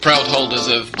Proud holders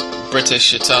of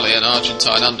British, Italian,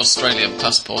 Argentine and Australian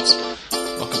passports,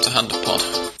 welcome to Hand of Pod.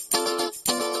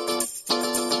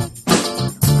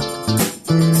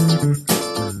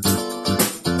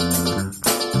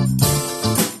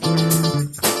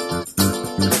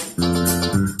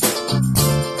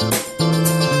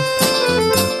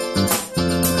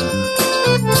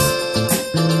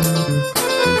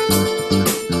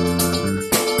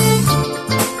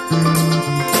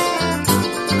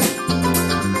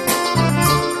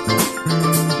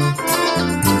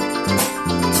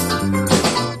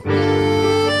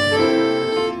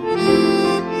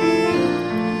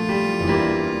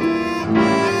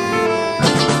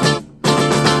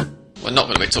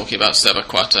 Talking about Seba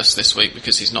Coates this week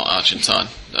because he's not Argentine,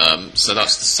 so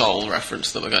that's the sole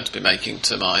reference that we're going to be making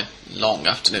to my long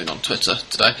afternoon on Twitter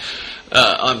today.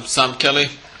 I'm Sam Kelly.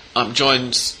 I'm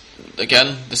joined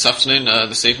again this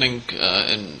evening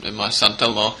in my San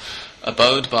Telmo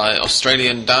abode by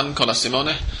Australian Dan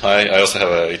Colasimone. Hi, I also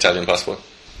have an Italian passport.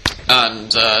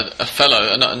 And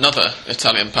another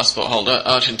Italian passport holder,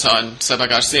 Argentine Seba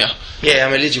Garcia. Yeah,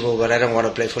 I'm eligible, but I don't want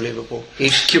to play for Liverpool.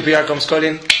 If QPR comes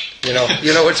calling, you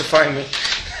know where to find me.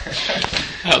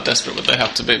 How desperate would they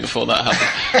have to be before that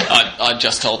happened? I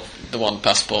just hold the one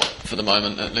passport for the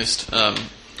moment, at least.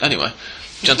 Anyway,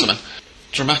 gentlemen,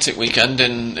 dramatic weekend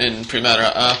in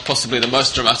Primera A. Possibly the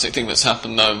most dramatic thing that's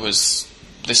happened, though, was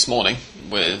this morning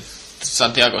with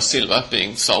Santiago Silva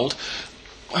being sold.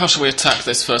 How should we attack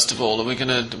this first of all? We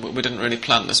didn't really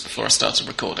plan this before I started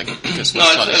recording. Because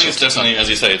I think it's definitely, as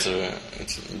you say, it's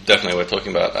definitely we're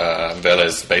talking about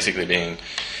Vélez basically being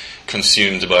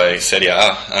consumed by Serie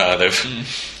A.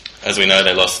 As we know,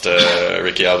 they lost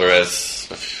Ricky Alvarez.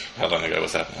 How long ago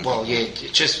was that? Well, yeah,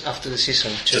 just after the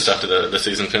season. Just after the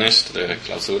season finished, the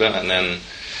clausura, and then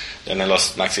they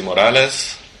lost Maxi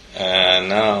Morales. And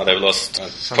now they've lost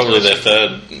probably their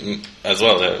third as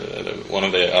well. One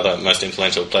of the other most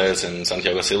influential players in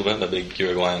Santiago Silva, the big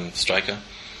Uruguayan striker.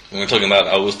 And we're talking about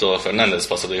Augusto Fernandez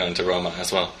possibly going to Roma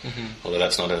as well, although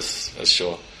that's not as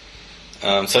sure.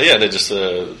 So yeah, they're just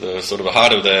the sort of a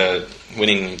heart of their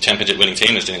championship winning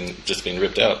team has just been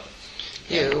ripped out.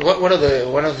 Yeah, one of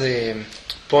the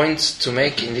points to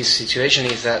make in this situation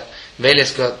is that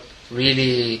Vélez got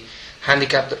really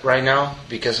handicapped right now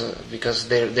because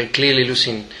they're clearly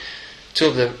losing two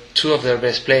of their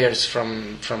best players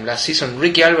from last season.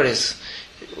 Ricky Alvarez,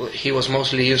 he was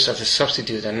mostly used as a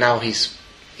substitute, and now he's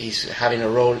having a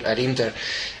role at Inter,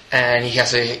 and he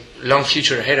has a long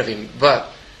future ahead of him.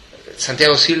 But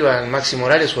Santiago Silva and Maxi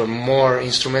Morales were more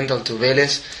instrumental to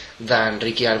Vélez than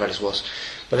Ricky Alvarez was.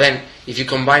 But then, if you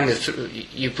combine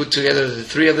you put together the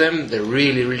three of them, they're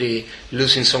really, really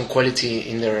losing some quality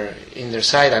in their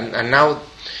side. And now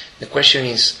the question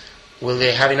is, will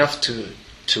they have enough to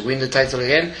win the title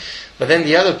again? But then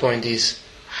the other point is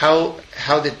how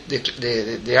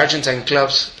the Argentine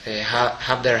clubs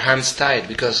have their hands tied,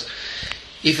 because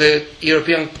if a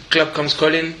European club comes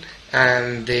calling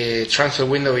and the transfer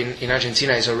window in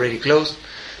Argentina is already closed,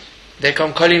 they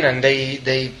come calling and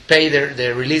they pay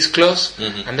their release clause,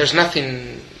 and there's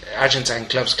nothing Argentine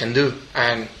clubs can do.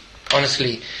 And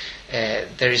honestly,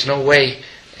 there is no way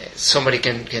somebody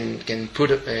can put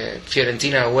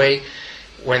Fiorentina away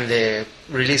when the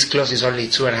release clause is only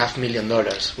 $2.5 million,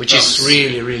 which is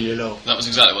really, really low. That was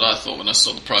exactly what I thought when I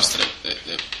saw the price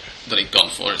that he'd gone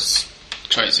for. It's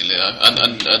crazy, Leo.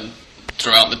 And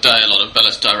throughout the day, a lot of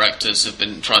Vélez directors have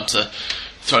been trying to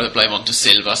throw the blame onto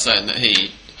Silva, saying that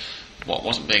he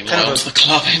wasn't being loyal to the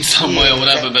club in some way or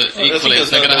whatever, but equally if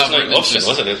they're going to have no option,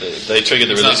 wasn't it? They triggered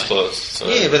the release clause. So.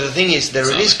 Yeah, but the thing is, the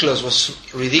release clause was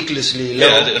ridiculously low.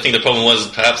 Yeah, I think the problem was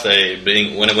perhaps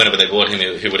whenever they bought him,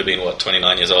 he would have been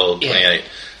 29 years old, 28.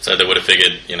 So they would have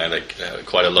figured,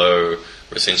 quite a low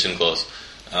rescission clause.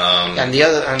 On the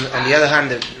other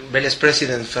hand, the Vélez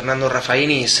president Fernando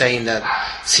Raffaini is saying that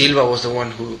Silva was the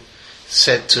one who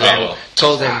said to them,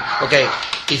 told them, okay,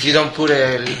 if you don't put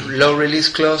a low release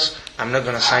clause, I'm not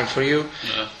going to sign for you.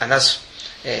 Yeah. And that's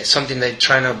something they're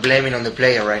trying to blame it on the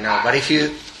player right now. But if you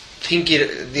think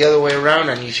it the other way around,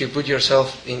 and if you put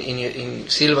yourself in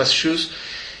Silva's shoes,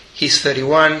 he's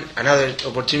 31, another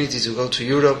opportunity to go to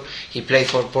Europe. He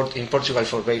played in Portugal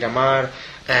for Beira-Mar,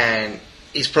 and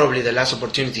it's probably the last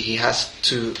opportunity he has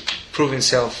to prove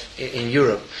himself in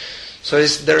Europe. So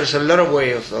there's a lot of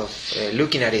way of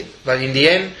looking at it. But in the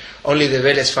end, only the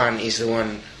Vélez fan is the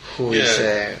one who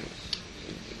is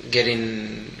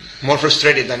getting more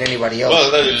frustrated than anybody else.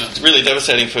 Well, it's really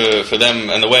devastating for them,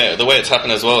 and the way it's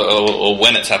happened as well, or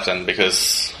when it's happened,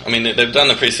 because I mean they've done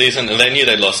the pre-season and they knew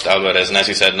they'd lost Alvarez, and as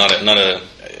you said, not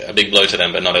a a big blow to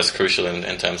them, but not as crucial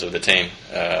in terms of the team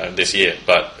this year.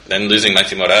 But then losing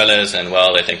Maxi Morales, and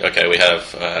they think, okay, we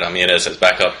have Ramirez as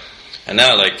backup, and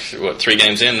now 3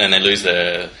 games in, and they lose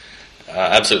their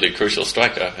absolutely crucial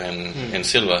striker in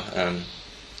Silva.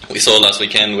 We saw last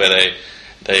weekend where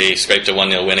they scraped a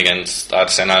 1-0 win against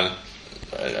Arsenal,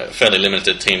 a fairly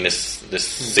limited team this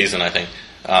season, I think.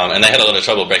 And they had a lot of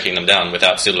trouble breaking them down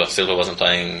without Silva. Silva wasn't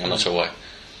playing, I'm not sure why.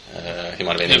 He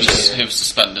might have been injured. He was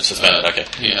suspended. Okay.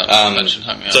 He had suspension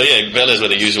hanging out. So Vélez were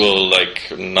the usual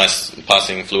nice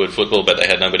passing, fluid football, but they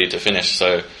had nobody to finish.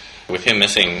 So with him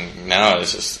missing now, I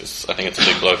think it's a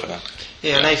big blow for them.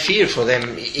 Yeah, and I fear for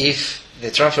them if the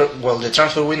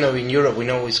transfer window in Europe, we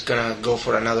know is gonna go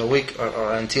for another week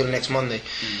or until next Monday.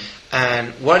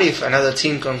 And what if another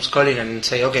team comes calling and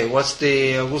say, okay, what's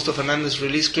the Augusto Fernandez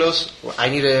release clause? I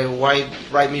need a wide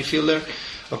right midfielder.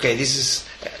 Okay, this is.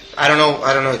 I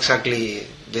don't know exactly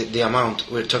the amount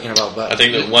we're talking about, but I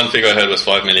think the one figure I heard was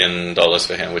 $5 million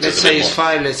for him, which is a bit more. Let's say it's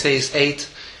 5, let's say it's 8.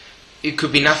 It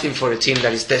could be nothing for a team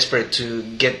that is desperate to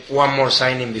get one more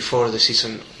signing before the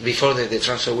season, before the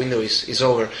transfer window is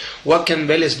over. What can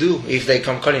Vélez do if they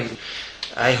come calling?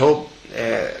 I hope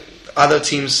other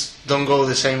teams don't go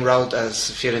the same route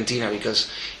as Fiorentina, because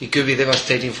it could be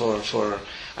devastating for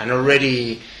an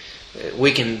already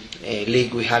weakened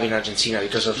league we have in Argentina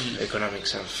because of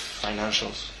economics and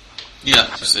financials. Yeah,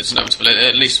 it's inevitable. It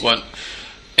at least won't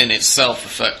in itself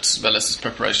affect Vélez's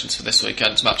preparations for this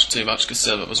weekend's match too much, because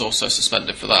Silva was also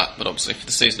suspended for that. But obviously for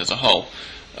the season as a whole,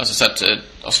 as I said to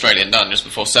Australian Dan just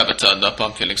before Seba turned up,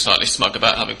 I'm feeling slightly smug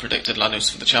about having predicted Lanús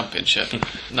for the championship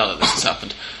now that this has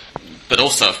happened. But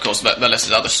also, of course,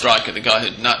 Vélez's other striker, the guy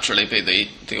who'd naturally be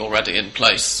the already in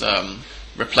place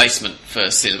replacement for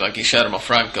Silva, Guillermo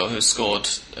Franco, who scored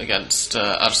against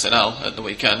Arsenal at the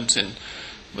weekend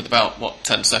with about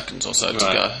 10 seconds or so to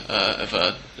go of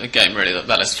a game really that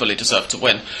Vélez fully deserved to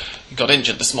win. He got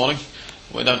injured this morning.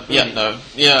 We don't yet know.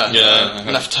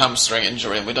 Left hamstring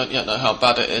injury, and we don't yet know how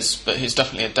bad it is. But he's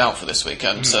definitely a doubt for this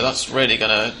weekend. So that's really going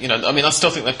to, I still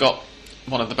think they've got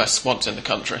one of the best squads in the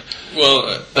country.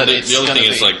 Well, but the other thing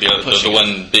is the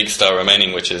one big star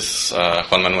remaining, which is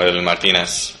Juan Manuel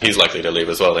Martinez. He's likely to leave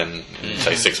as well in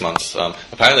say 6 months.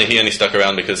 Apparently, he only stuck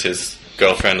around because his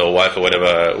girlfriend or wife or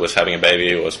whatever was having a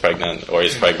baby, or was pregnant, or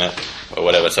is pregnant, or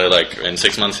whatever. So, in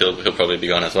 6 months, he'll probably be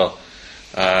gone as well.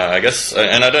 I guess,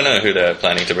 and I don't know who they're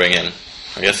planning to bring in.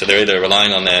 I guess they're either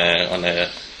relying on their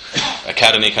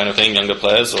academy kind of thing, younger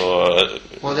players, or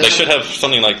they should have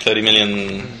something like 30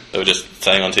 million. They were just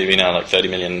saying on TV now, like $30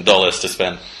 million to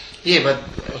spend. Yeah, but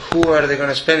who are they going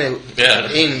to spend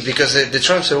it in? Because the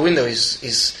transfer window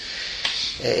is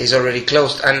already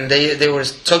closed, and they were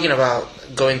talking about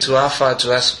going to AFA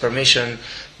to ask permission.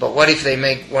 But what if they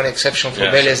make one exception for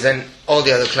Vélez? Then all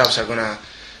the other clubs are going to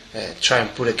try and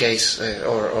put a case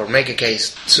or make a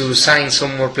case to sign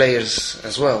some more players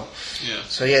as well. Yeah.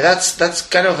 So that's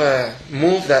kind of a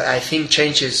move that I think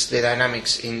changes the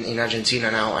dynamics in Argentina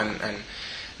now, and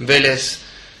Vélez,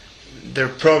 they're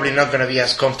probably not going to be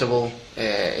as comfortable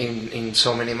in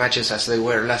so many matches as they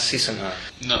were last season.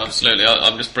 No, absolutely.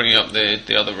 I'm just bringing up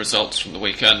the other results from the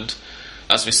weekend.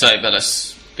 As we say,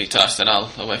 Vélez beat Arsenal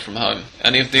away from home.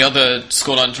 Any of the other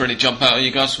scorelines really jump out at you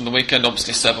guys from the weekend?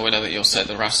 Obviously, Seba, we know that you'll say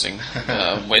the Racing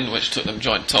win, which took them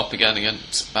joint top again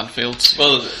against Banfield.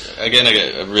 Well, again,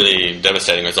 a really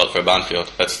devastating result for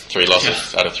Banfield. That's 3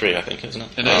 losses out of 3, I think, isn't it?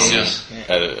 It is,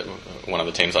 yeah. One of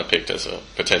the teams I picked as a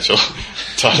potential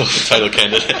title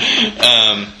candidate.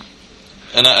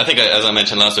 And I think, as I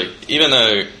mentioned last week, even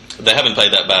though they haven't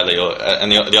played that badly, and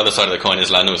the other side of the coin is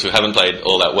Lanús, who haven't played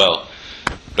all that well,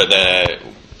 but the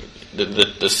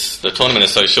tournament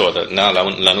is so short that now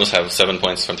Lanús have 7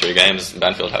 points from 3 games,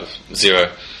 Banfield have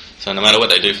 0. So no matter what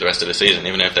they do for the rest of the season,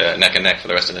 even if they're neck and neck for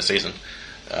the rest of the season,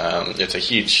 it's a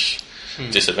huge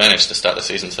disadvantage to start the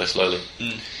season so slowly.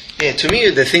 Yeah, to me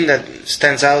the thing that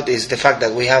stands out is the fact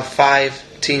that we have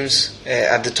 5 teams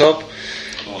at the top.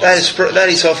 That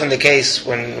is often the case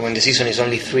when the season is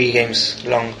only 3 games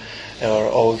long or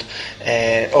old.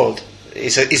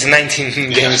 It's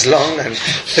 19 games long and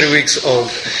 3 weeks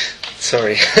old.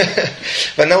 Sorry.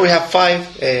 But now we have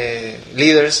 5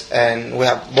 leaders, and we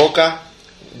have Boca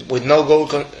with no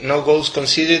goals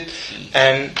conceded,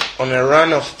 and on a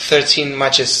run of 13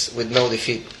 matches with no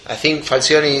defeat. I think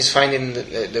Falcioni is finding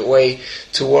the way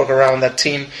to work around that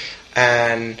team,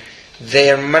 and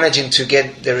they are managing to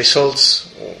get the results,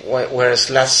 whereas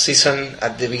last season,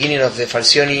 at the beginning of the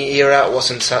Falcioni era,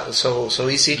 wasn't so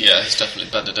easy. Yeah, it's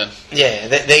definitely bedded in. Yeah,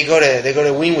 they got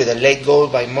a win with a late goal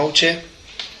by Moche,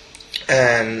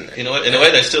 and in a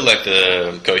way they still lack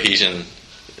the cohesion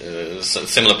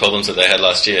similar problems that they had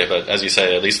last year. But as you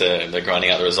say, at least they're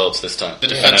grinding out the results this time. And the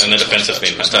defense has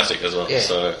been fantastic as well.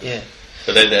 Yeah.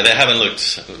 But they haven't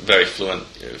looked very fluent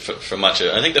for much.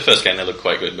 I think the first game they looked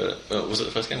quite good, but was it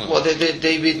the first game? Well,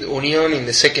 they beat Union in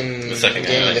the second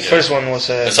game. The first one was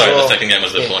the second game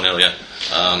was the 4-0,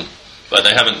 yeah. But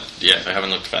they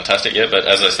haven't looked fantastic yet. But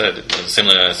as I said, a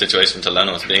similar situation to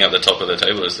Lanús. Being at the top of the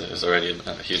table is already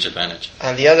a huge advantage.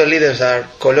 And the other leaders are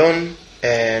Colón,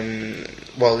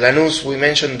 Lanús, we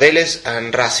mentioned, Vélez,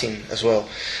 and Racing as well.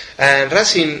 And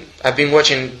Racing, I've been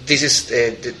watching, this is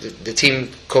the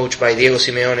team coached by Diego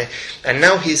Simeone, and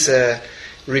now he's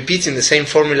repeating the same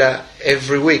formula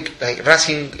every week. Like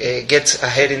Racing gets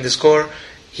ahead in the score,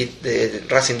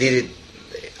 Racing did it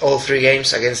all 3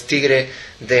 games against Tigre,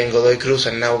 then Godoy Cruz,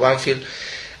 and now Banfield.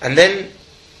 And then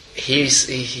he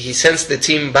sends the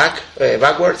team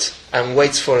backwards and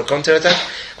waits for a counter-attack,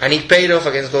 and it paid off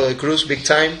against Godoy Cruz big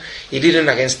time. He didn't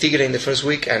against Tigre in the first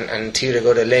week, and Tigre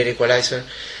got a late equalizer.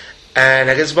 And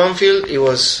against Banfield, it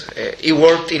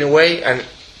worked in a way, and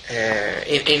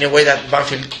in a way that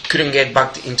Banfield couldn't get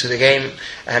back into the game,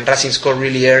 and Racing scored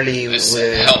really early. It's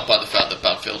helped by the fact that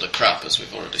Banfield are crap, as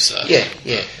we've already said. Yeah,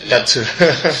 that too.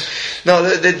 No,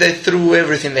 they threw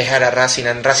everything they had at Racing,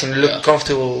 and Racing looked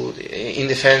comfortable in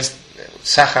defense.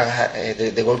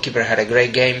 Saja, the goalkeeper, had a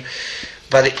great game,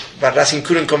 but Racing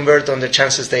couldn't convert on the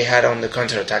chances they had on the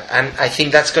counter-attack, and I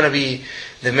think that's going to be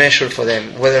the measure for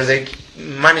them, whether they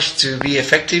manage to be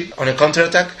effective on a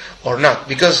counter-attack or not,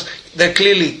 because they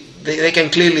can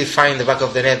clearly find the back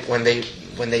of the net when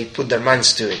they put their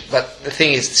minds to it. But the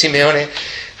thing is, Simeone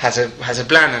has a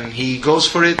plan, and he goes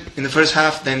for it in the first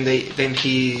half. Then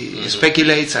he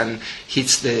speculates and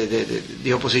hits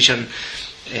the opposition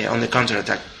on the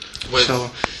counter-attack.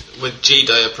 With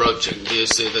G-Day approaching, do you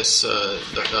see this?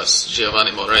 That's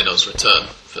Giovanni Moreno's return.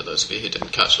 For those of you who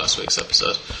didn't catch last week's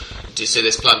episode, do you see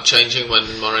this plan changing when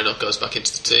Moreno goes back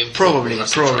into the team? Probably.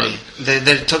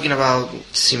 They're talking about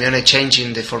Simeone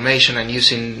changing the formation and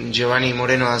using Giovanni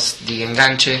Moreno as the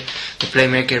enganche, the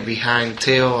playmaker behind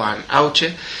Theo and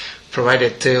Auche,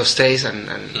 provided Theo stays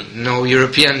and no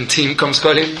European team comes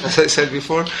calling, as I said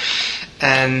before.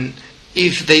 And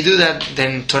if they do that,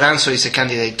 then Toranzo is a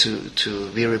candidate to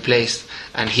be replaced,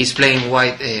 and he's playing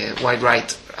wide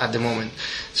right at the moment.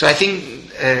 So I think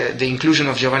the inclusion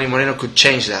of Giovanni Moreno could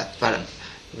change that, but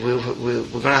we're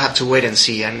going to have to wait and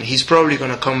see. And he's probably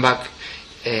going to come back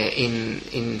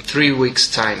in 3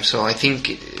 weeks' time. So I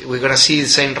think we're going to see the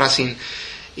same Racing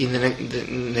in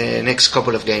the next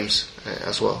couple of games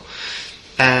as well.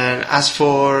 And as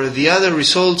for the other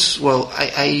results, well,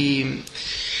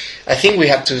 I think we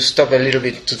have to stop a little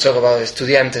bit to talk about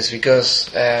Estudiantes, because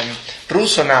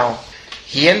Russo now,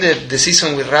 he ended the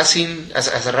season with Racing as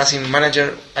a Racing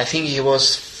manager. I think he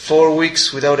was 4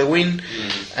 weeks without a win.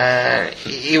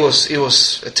 It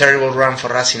was a terrible run for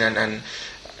Racing, and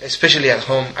especially at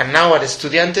home. And now at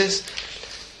Estudiantes,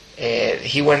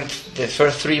 he went the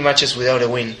first 3 matches without a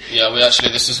win. Yeah,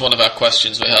 this is one of our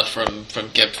questions we had from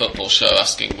Gib Football Show,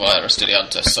 asking why are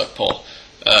Estudiantes so poor.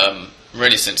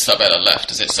 Really, since Sabella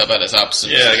left, is it Sabella's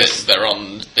absence? Yeah, I guess they're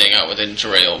on being out with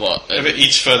injury or what?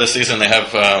 Each further season they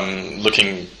have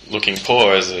looking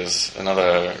poor is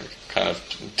another kind of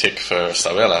tick for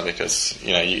Sabella, because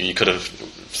you could have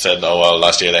said, oh well,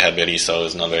 last year they had Berizzo,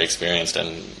 who's not very experienced,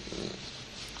 and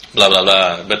blah blah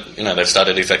blah. But they've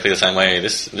started exactly the same way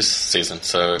this season.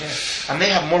 So and they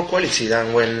have more quality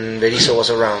than when Berizzo was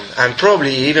around, and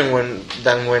probably even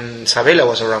than when Sabella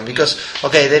was around. Because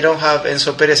they don't have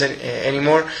Enzo Perez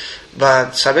anymore,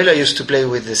 but Sabella used to play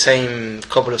with the same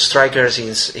couple of strikers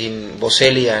in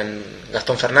Boselli and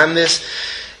Gaston Fernandez.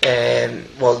 And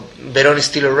Verón is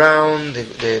still around.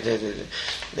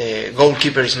 The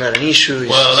goalkeeper is not an issue.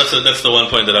 Well, that's the one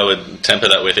point that I would temper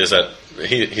that with, is that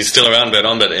he's still around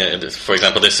Verón, but for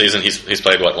example this season he's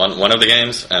played one of the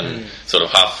games and sort of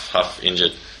half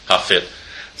injured, half fit.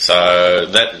 So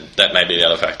that may be the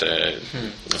other factor.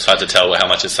 It's hard to tell how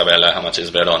much is Sabella, how much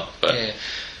is Verón. But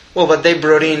but they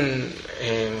brought in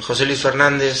José Luis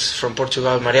Fernández from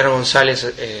Portugal. Mariano González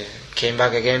came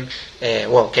back again.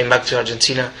 Came back to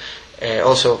Argentina.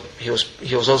 Also, he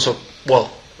was also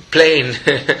playing.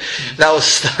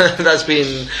 that's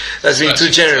been too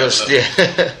generous.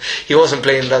 Yeah, he wasn't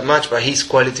playing that much, but his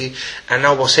quality. And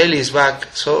now Boselli is back.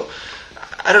 So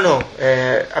I don't know.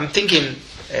 I'm thinking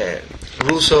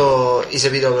Russo is a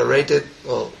bit overrated.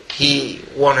 Well, he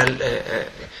won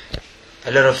a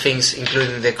lot of things,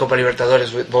 including the Copa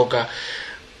Libertadores with Boca.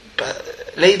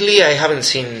 But lately, I haven't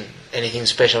seen anything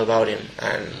special about him.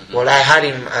 And I had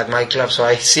him at my club, so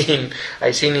I seen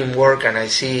him work, and I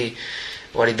see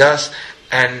what he does.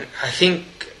 And I think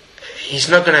he's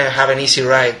not going to have an easy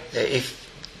ride if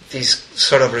these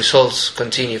sort of results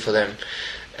continue for them.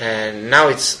 And now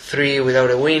it's 3 without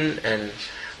a win, and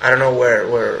I don't know where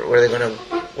they're gonna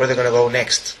go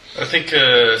next. I think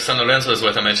San Lorenzo is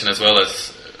worth a mention as well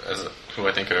as who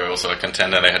I think are also a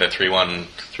contender. They had a 3-1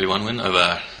 win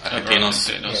over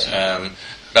Argentinos. Yeah.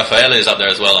 Rafaela is up there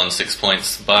as well on 6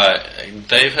 points, but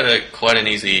they've had quite an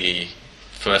easy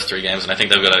first 3 games, and I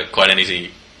think they've got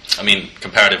comparatively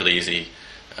easy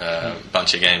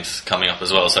bunch of games coming up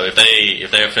as well. So if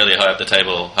they are fairly high up the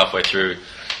table halfway through,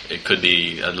 it could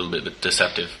be a little bit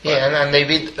deceptive. Yeah, and they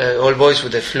beat All Boys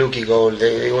with a fluky goal.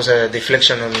 It was a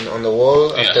deflection on the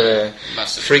wall after a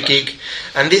free kick.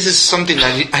 And this is something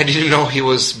that I didn't know he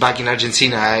was back in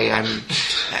Argentina. I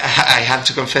have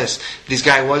to confess. This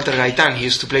guy, Walter Gaitán, he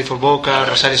used to play for Boca,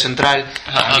 Rosario Central, and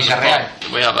Villarreal.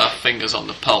 We have our fingers on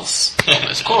the pulse on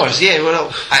this. Of course, yeah.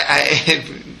 Well,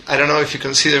 I don't know if you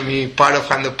consider me part of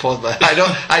Handepod, but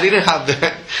I didn't have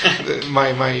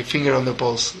my finger on the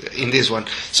pulse in this one.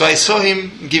 So I saw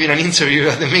him giving an interview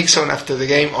at the Mix Zone after the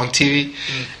game on TV,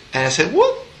 and I said,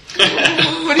 "What?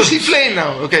 What is he playing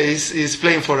now?" Okay, he's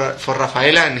playing for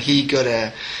Rafaela, and he got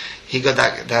that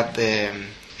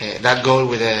goal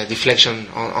with a deflection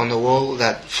on the wall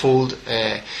that fooled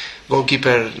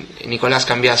goalkeeper Nicolás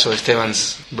Cambiaso,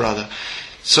 Esteban's brother.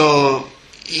 So.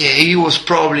 Yeah, it was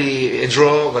probably a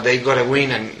draw, but they got a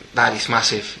win, and that is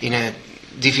massive in a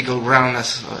difficult round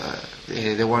as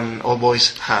the one All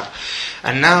Boys have.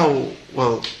 And now,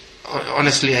 well,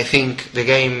 honestly, I think the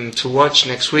game to watch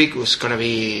next week was going to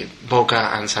be Boca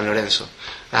and San Lorenzo.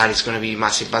 That is going to be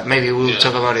massive, but maybe we'll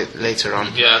talk about it later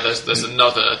on. Yeah, there's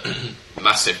another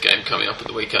massive game coming up at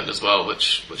the weekend as well,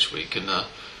 which we can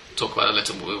talk about a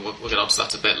little. We'll get onto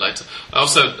that a bit later. I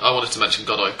wanted to mention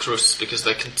Godoy Cruz because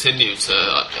they continue to.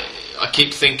 I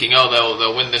keep thinking,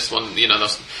 they'll win this one. You know,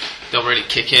 they'll really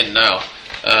kick in now.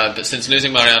 But since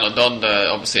losing Mariano Donda,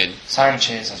 obviously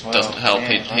Sanchez as well doesn't help.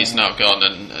 He's now gone,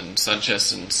 and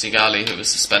Sanchez and Sigali, who was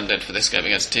suspended for this game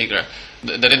against Tigre,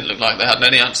 they didn't look like they had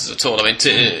any answers at all. I mean,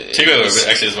 Tigre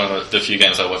actually is one of the few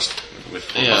games I watched with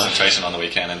full concentration on the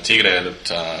weekend, and Tigre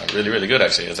looked really, really good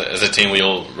actually. As a team, we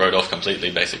all wrote off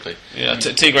completely, basically. Yeah,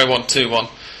 Tigre won 2-1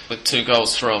 with 2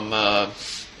 goals from. I'll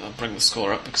bring the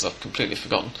score up because I've completely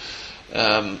forgotten.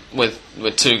 With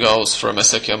 2 goals from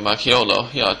Ezequiel Macchiolo.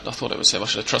 Yeah, I thought it was him. I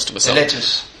should have trusted myself.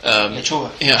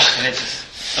 Lechuga. Yeah,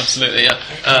 absolutely. Yeah,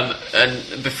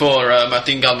 and before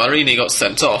Martin Galmarini got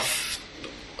sent off.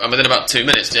 Within about 2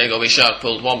 minutes, Diego Villar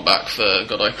pulled one back for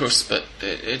Godoy Cruz, but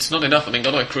it's not enough. I mean,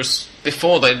 Godoy Cruz,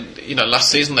 before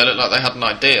last season they looked like they had an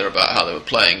idea about how they were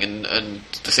playing, and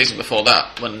the season before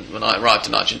that, when I arrived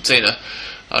in Argentina,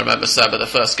 I remember Seba, the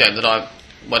first game that I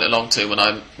went along to when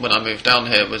I moved down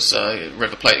here was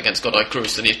River Plate against Godoy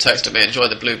Cruz, and you texted me, enjoy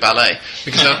the blue ballet,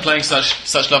 because they were playing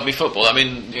such lovely football. I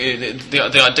mean,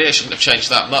 the idea shouldn't have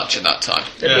changed that much in that time.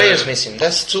 The players missing.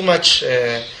 That's too much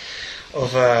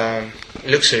of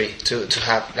luxury to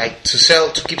have, like to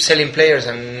keep selling players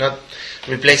and not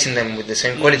replacing them with the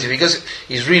same quality, because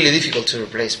it's really difficult to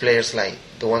replace players like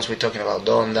the ones we're talking about,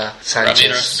 Donda,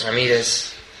 Sanchez,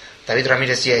 Ramirez. David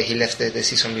Ramirez, he left the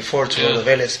season before to go to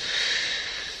Vélez.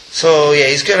 So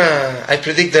I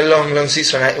predict the long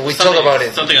season. We talk about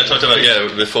it. Something I talked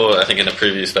about before, I think in a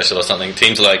preview special or something.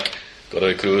 Teams like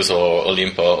Godoy Cruz or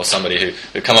Olimpo or somebody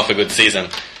who come off a good season,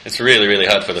 it's really, really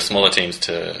hard for the smaller teams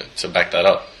to back that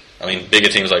up. I mean, bigger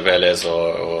teams like Vélez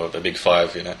or the Big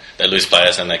Five, they lose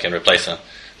players and they can replace them.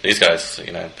 These guys,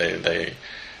 they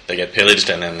get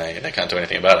pillaged and then they can't do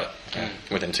anything about it.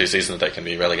 Within 2 seasons, they can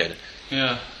be relegated.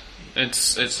 Yeah,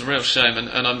 it's a real shame,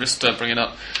 and I'm just bringing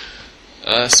up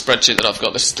a spreadsheet that I've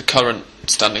got. This is the current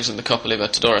standings in the Copa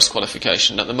Libertadores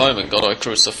qualification. At the moment, Godoy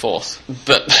Cruz are 4th,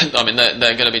 but I mean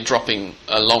they're going to be dropping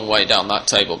a long way down that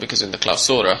table, because in the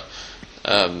Clausura,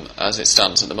 as it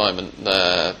stands at the moment,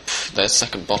 they're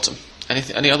second bottom.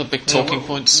 Any other big talking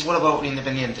points? What about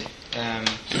Independiente?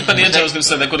 Independiente, I was going to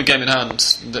say they've got a game in hand.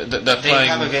 They're playing.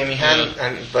 Have a game in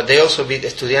hand, but they also beat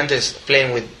Estudiantes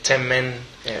playing with 10 men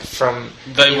from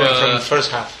the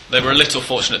first half. They were a little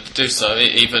fortunate to do so.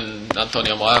 Even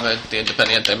Antonio Mohamed, the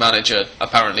Independiente manager,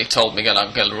 apparently told Miguel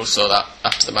Angel Russo that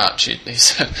after the match he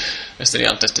said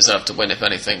Estudiantes deserved to win. If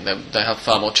anything, they have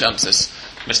far more chances.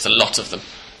 Missed a lot of them.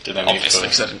 Obviously,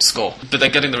 because they didn't score. But they're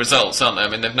getting the results, aren't they? I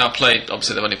mean, they've now played.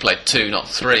 Obviously, they've only played 2, not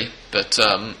 3. But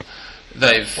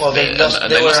they lost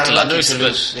to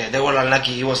Lanús. They were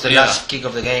unlucky. It was the last kick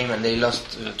of the game, and they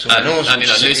lost to Lanús. And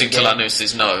losing to Lanús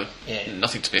is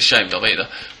nothing to be ashamed of either.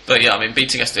 But I mean,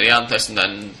 beating Estudiantes, and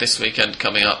then this weekend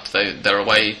coming up, they're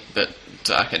away, but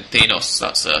to Argentinos,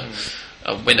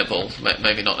 winnable,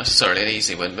 maybe not necessarily an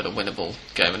easy win, but a winnable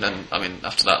game. And then, I mean,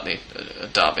 after that, the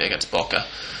derby against Boca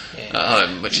at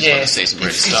home, which is when the season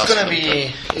really starts.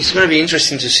 It's going to be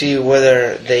interesting to see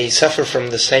whether they suffer from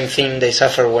the same thing they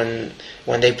suffer when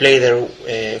they play their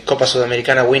Copa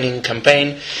Sudamericana winning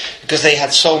campaign, because they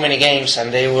had so many games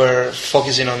and they were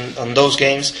focusing on those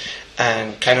games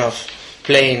and kind of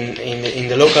playing in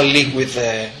the local league with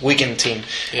the weekend team.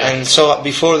 And so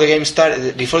before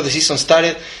the season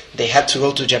started, they had to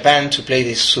go to Japan to play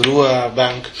the Suruga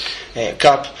Bank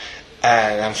Cup,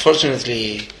 and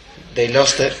unfortunately they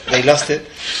lost it.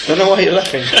 Don't know why you're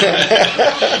laughing.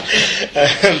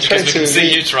 I'm trying to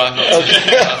see you try not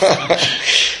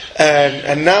to.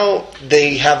 And now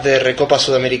they have the Recopa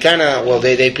Sudamericana. Well,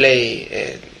 they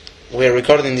play. We're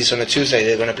recording this on a Tuesday.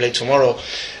 They're going to play tomorrow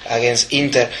against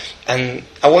Inter, and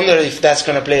I wonder if that's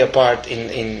going to play a part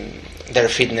in their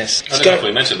fitness. I don't know if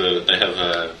we mentioned, but they have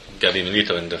Gabi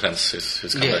Milito in defence,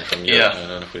 who's come back from Europe. I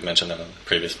don't know if we mentioned that on the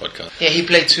previous podcast. Yeah, he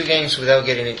played 2 games without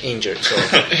getting injured. So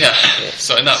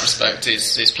so in that respect,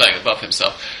 he's playing above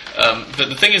himself. But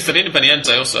the thing is that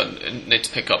Independiente also need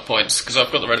to pick up points, because I've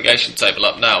got the relegation table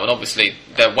up now, and obviously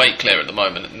they're way clear at the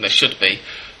moment, and they should be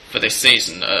for this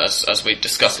season, as we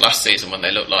discussed last season when they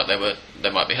looked like they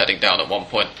might be heading down at one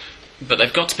point. But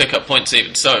they've got to pick up points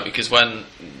even so, because when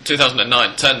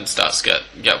 2009-10 stats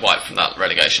get wiped from that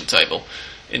relegation table,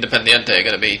 Independiente are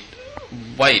going to be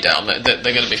way down. They're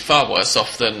going to be far worse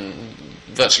off than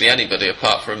virtually anybody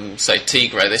apart from, say,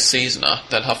 Tigre this season are.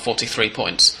 They'll have 43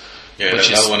 points. Yeah,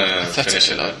 they'll want to finish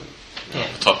in the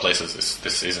top places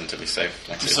this season to be safe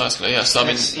next season. Precisely, yeah. So, I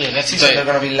mean, next season they're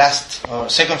going to be last, or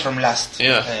second from last.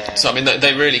 Yeah. So, I mean,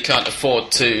 they really can't afford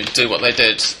to do what they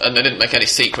did, and they didn't make any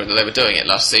secret that they were doing it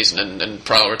last season and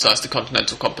prioritise the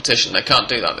continental competition. They can't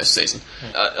do that this season.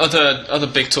 Other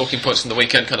big talking points from the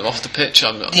weekend, kind of off the pitch.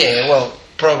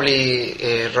 Probably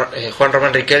Juan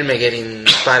Román Riquelme getting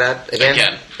spat at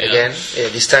again.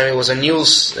 This time it was a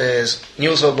News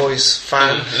Old Boys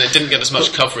fan. And it didn't get as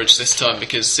much coverage this time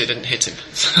because it didn't hit him.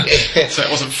 So it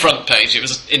wasn't front page; it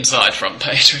was inside front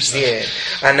page.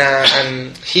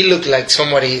 And he looked like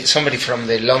somebody from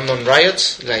the London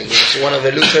riots, like he was one of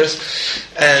the looters,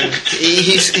 and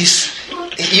he's.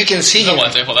 You can see him. You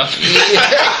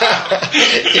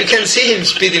can see him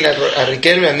spitting at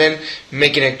Riquelme and then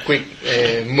making a quick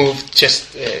move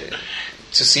just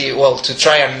to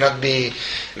try and not be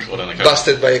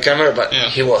busted by the camera, but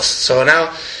he was. So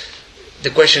now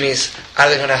the question is, are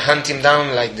they going to hunt him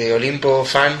down like the Olimpo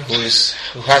fan who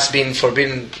has been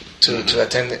forbidden to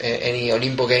attend any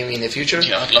Olimpo game in the future?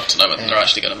 Yeah, I'd love to know whether they're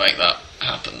actually going to make that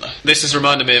happen, though. This has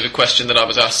reminded me of a question that I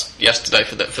was asked yesterday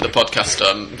for the podcast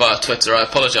via Twitter. I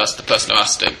apologise to the person who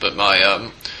asked it, but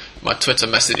my Twitter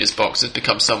messages box has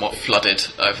become somewhat flooded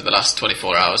over the last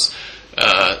 24 hours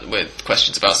with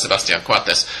questions about Sebastián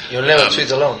Coates. You'll never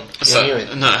tweet alone. You knew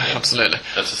it. No, absolutely.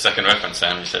 That's the second reference,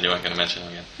 Sam. You said you weren't going to mention it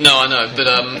again. No, I know, but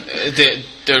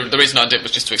the reason I did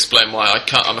was just to explain why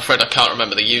I'm afraid I can't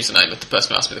remember the username of the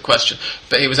person who asked me the question.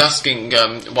 But he was asking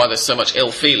why there's so much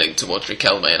ill feeling towards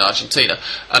Riquelme in Argentina,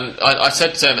 and I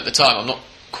said to him at the time, I'm not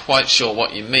quite sure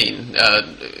what you mean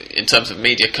in terms of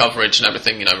media coverage and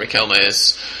everything. You know, Riquelme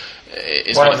is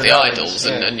one of the idols,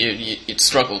 and you'd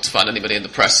struggle to find anybody in the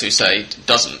press who say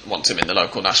doesn't want him in the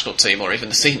local national team or even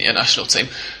the senior national team.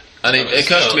 And it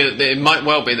occurs to me that it might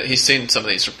well be that he's seen some of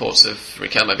these reports of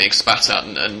Riquelme being spat at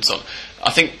and so on.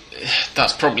 I think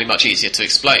that's probably much easier to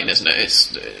explain, isn't it?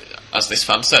 It's, as this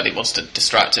fan said, he wants to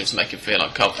distract him to make him feel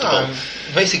uncomfortable.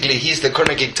 Basically, he's the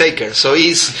corner kick taker, so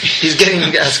he's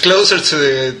getting as closer to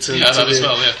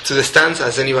the stands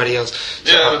as anybody else.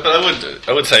 So but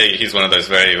I would say he's one of those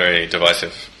very, very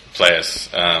divisive players.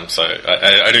 So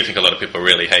I do think a lot of people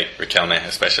really hate Riquelme,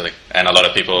 especially, and a lot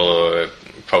of people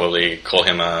probably call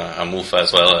him a mufa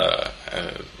as well.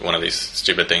 One of these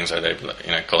stupid things, or they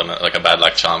call him like a bad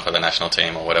luck charm for the national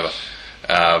team or whatever.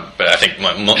 But I think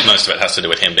most of it has to do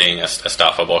with him being a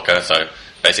star for Boca, so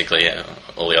basically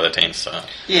all the other teams. So.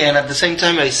 Yeah, and at the same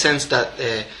time I sense that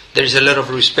there is a lot of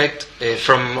respect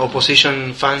from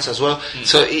opposition fans as well.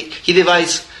 So he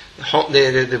divides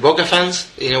the Boca fans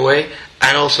in a way,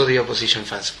 and also the opposition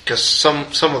fans, because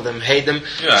some of them hate them,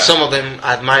 some of them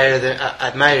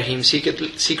admire him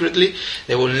secretly.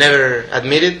 They will never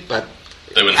admit it, but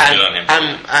they wouldn't spit on him.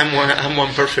 I'm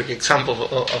one perfect example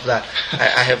of that.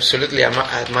 I absolutely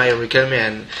admire Riquelme,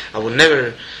 and I would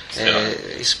never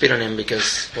spit on him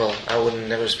because, well, I would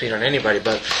never spit on anybody.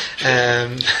 But I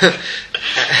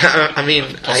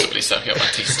mean, possibly Sergio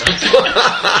Batista.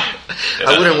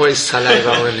 I wouldn't waste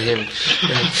saliva on him.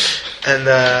 And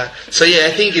so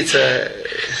I think it's a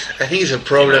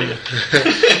problem.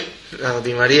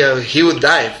 Di Maria, he would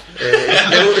dive.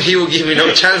 He would give me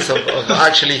no chance of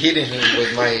actually hitting him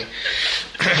with my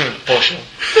potion.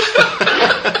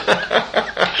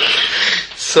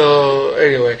 So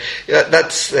anyway,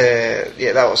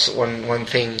 that was one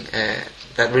thing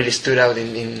that really stood out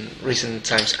in recent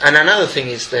times. And another thing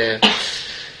is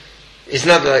it's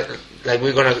not like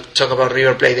we're going to talk about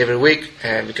River Plate every week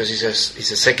because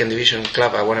it's a second division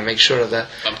club. I want to make sure of that.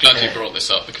 I'm glad you brought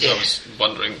this up because I was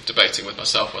debating with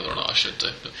myself whether or not I should do.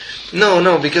 But.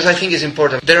 No, because I think it's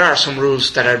important. There are some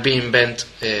rules that are being bent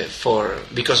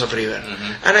because of River,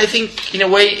 and I think in a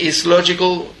way it's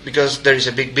logical because there is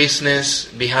a big business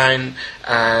behind,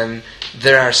 and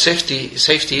there are safety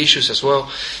issues as well.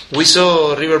 We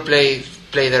saw River Plate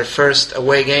play their first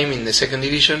away game in the second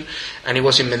division, and it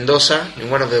was in Mendoza, in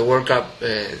one of the World Cup,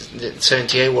 the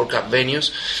 78 World Cup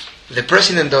venues. The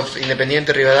president of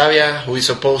Independiente Rivadavia, who is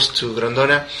opposed to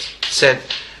Grondona, said,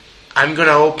 I'm going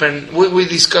to open... We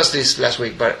discussed this last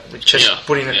week, but just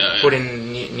putting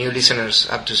new listeners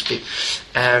up to speed.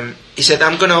 He said,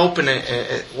 I'm going to open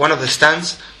one of the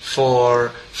stands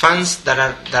for fans that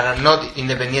are not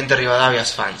Independiente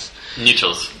Rivadavia's fans.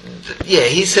 Neutrals. Yeah,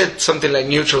 he said something like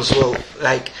neutrals. Well,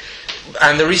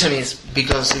 and the reason is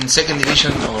because in second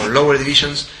division or lower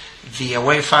divisions, the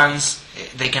away fans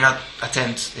they cannot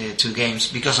attend to games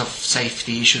because of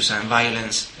safety issues and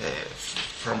violence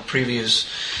from previous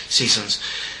seasons.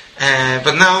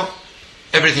 But now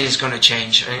everything is going to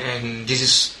change, and this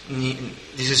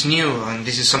is new, and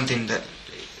this is something that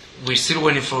we're still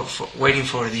waiting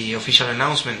for the official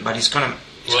announcement, but it's gonna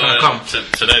come.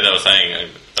 Today they were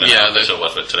saying. I don't know how official it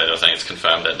was, but today they were saying it's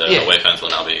confirmed that the away fans will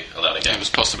now be allowed again. It was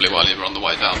possibly while you were on the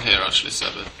way down here, actually, so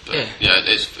but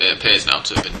it appears now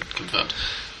to have been confirmed.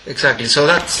 Exactly. So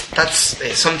that's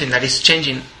something that is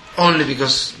changing only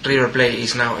because River Plate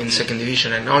is now in second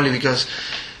division, and only because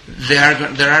there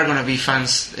are going to be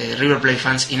fans, River Plate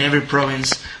fans in every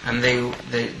province, and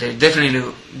they're definitely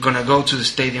going to go to the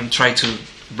stadium, try to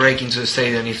break into the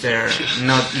stadium if they're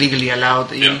not legally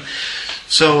allowed in. Yeah.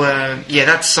 So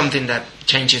that's something that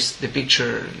changes the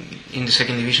picture in the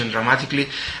second division dramatically,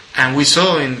 and we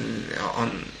saw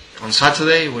on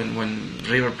Saturday when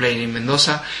River played in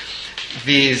Mendoza,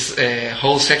 this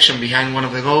whole section behind one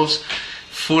of the goals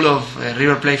full of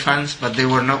River Plate fans, but they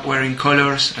were not wearing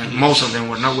colors, and most of them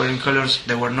were not wearing colors.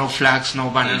 There were no flags, no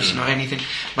banners, no anything,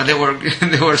 but they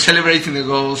were celebrating the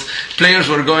goals. Players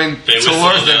were going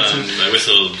towards them. They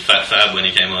whistled Fat Fab when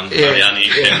he came on.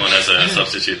 Fabiani came on as a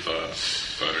substitute for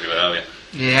Rivadavia.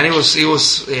 Yeah, and it was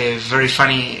very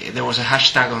funny. There was a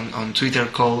hashtag on Twitter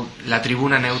called La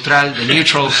Tribuna Neutral, the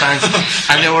neutral fans,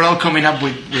 and they were all coming up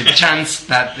with chants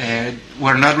that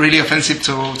were not really offensive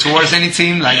towards any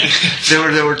team. Like they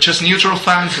were just neutral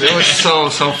fans. It was so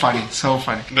funny, so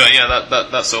funny. But yeah,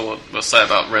 that's all we'll say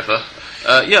about River.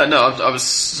 I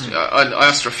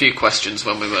asked her a few questions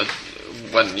when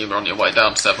you were on your way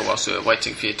down, Seba, whilst we were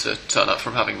waiting for you to turn up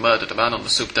from having murdered a man on the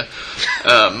Subte.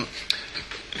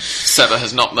 Seba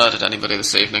has not murdered anybody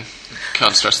this evening.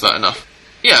 Can't stress that enough.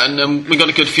 Yeah, and we got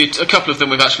a couple of them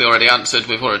we've actually already answered.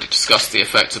 We've already discussed the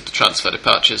effect of the transfer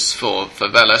departures for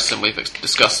Vélez, and we've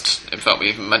discussed, in fact we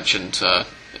even mentioned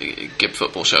Gib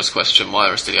Football Show's question, why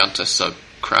are Estudiantes so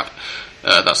crap?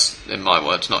 That's in my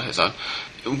words, not his own.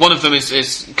 One of them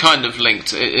is kind of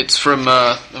linked. It's from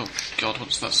what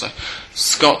does that say?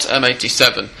 Scott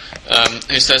M87,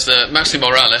 who says that Maxi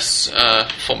Morales,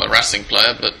 former Racing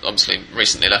player but obviously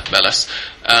recently left Vélez,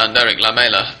 and Eric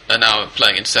Lamela are now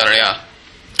playing in Serie A.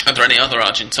 Are there any other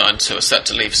Argentines who are set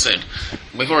to leave soon?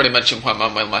 We've already mentioned Juan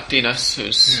Manuel Martinez,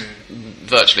 who's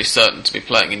virtually certain to be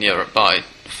playing in Europe by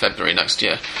February next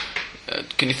year.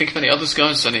 Can you think of any others,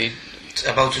 guys? Any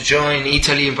about to join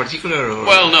Italy in particular? Or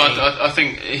well, no, I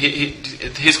think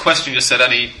his question just said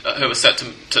any who were set to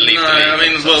leave the league. I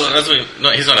mean, he's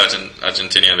not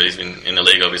Argentinian, but he's been in the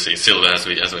league, obviously. Silva, as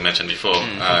we mentioned before,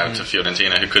 to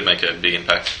Fiorentina, who could make a big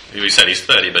impact. We said he's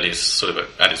 30, but he's sort of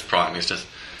at his prime. He's just...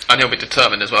 And he'll be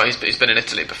determined as well. He's been in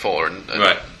Italy before and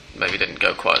right. Maybe didn't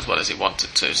go quite as well as he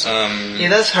wanted to. So.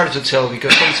 That's hard to tell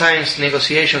because sometimes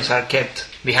negotiations are kept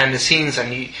behind the scenes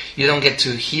and you don't get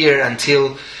to hear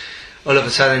until... all of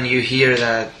a sudden you hear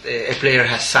that a player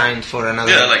has signed for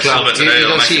another club. Yeah, like Silva today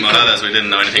or Maxi Morales, we didn't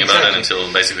know anything about it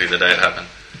until basically the day it happened.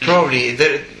 Probably.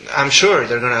 I'm sure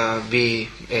they're going to be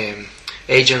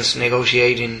agents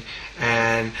negotiating,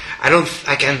 and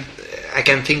I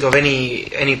can't think of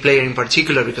any player in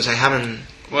particular because I haven't...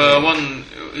 Well, one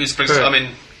who springs to... I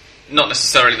mean, not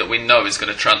necessarily that we know is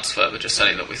going to transfer, but just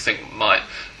saying that we think might...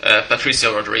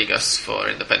 Patricio Rodriguez for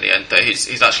Independiente.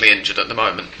 He's actually injured at the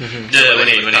moment. Mm-hmm. Yeah, when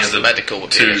he has the medical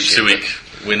 2 week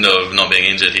window of not being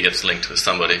injured, he gets linked with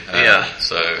somebody.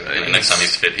 So next time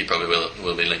he's fit, he probably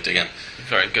will be linked again.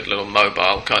 Very good little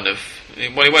mobile kind of.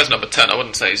 Well, he wears number 10. I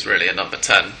wouldn't say he's really a number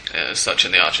 10 as such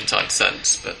in the Argentine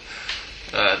sense, but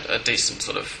a decent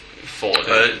sort of forward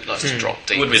who likes to drop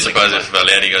deep. Would be surprised if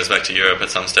Valeri goes back to Europe at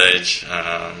some stage.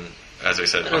 As we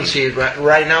said, I don't see it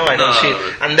right now. I don't see it.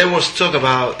 And there was talk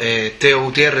about Teo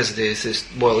Gutierrez.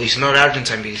 He's not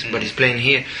Argentine, but he's playing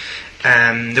here.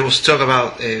 There was talk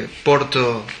about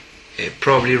Porto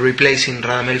probably replacing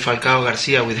Radamel Falcao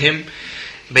Garcia with him,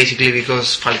 basically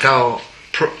because Falcao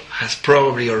has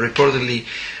probably or reportedly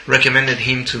recommended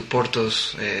him to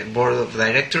Porto's board of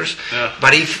directors. Yeah.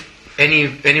 But if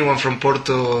anyone from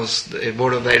Porto's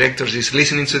board of directors is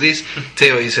listening to this,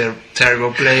 Teo is a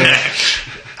terrible player.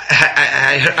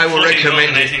 I would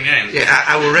recommend.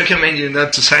 I would recommend you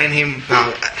not to sign him.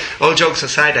 All jokes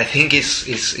aside, I think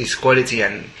his quality,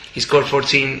 and he scored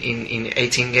 14 in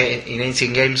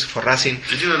 18 games for Racing.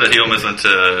 Did you know that he almost went to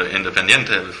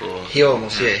Independiente before? He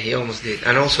almost did,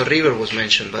 and also River was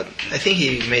mentioned, but I think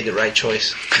he made the right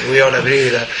choice. We all agree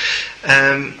with that.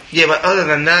 But other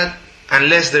than that,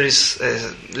 unless there is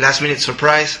a last-minute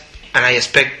surprise, and I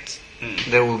expect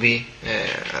there will be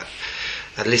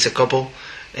at least a couple.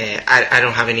 I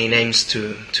don't have any names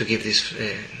to give this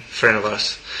friend of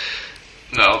ours.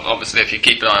 No, obviously, if you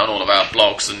keep an eye on all of our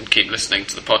blogs and keep listening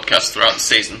to the podcast throughout the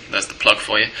season, there's the plug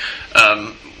for you.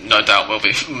 No doubt we'll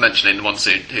be mentioning the ones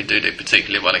who do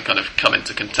particularly well and kind of come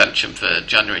into contention for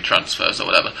January transfers or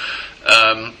whatever.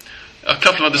 A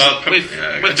couple of others. We've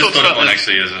talked about one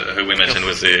actually, who we mentioned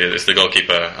was the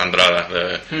goalkeeper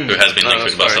Andrada, who has been linked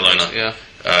with Barcelona. Good,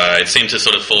 yeah. It seemed to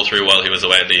sort of fall through while he was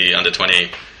away at the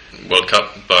Under-20 World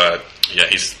Cup, but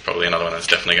he's probably another one that's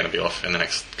definitely going to be off in the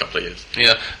next couple of years.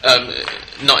 Yeah,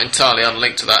 not entirely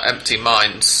unlinked to that, Empty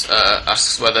Minds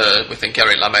asks whether we think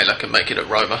Eric Lamela can make it at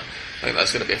Roma. I think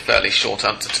that's going to be a fairly short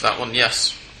answer to that one.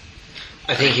 Yes.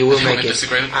 I think he will make it.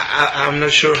 Disagreement? I'm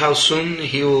not sure how soon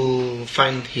he will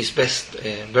find his best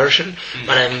version,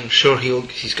 but I'm sure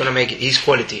he's going to make it. His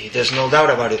quality, there's no doubt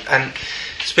about it. And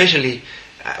especially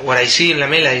what I see in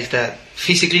Lamela is that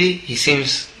physically he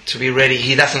seems to be ready.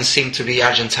 He doesn't seem to be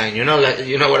Argentine, you know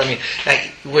what I mean.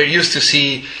 Like we're used to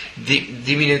see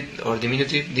diminutive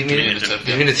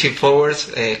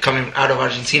forwards coming out of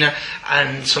Argentina,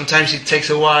 and sometimes it takes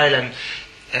a while, and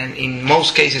in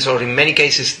most cases or in many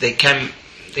cases they can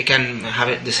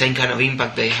have the same kind of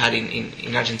impact they had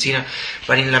in Argentina.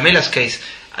 But in Lamela's case,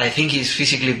 I think he's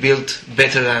physically built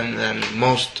better than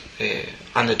most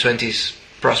under-20s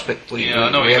prospect we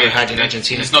ever had in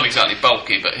Argentina. He's not exactly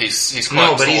bulky, but he's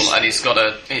quite tall, and he's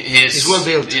well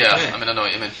built. Yeah, I mean, I know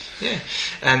what you mean. Yeah,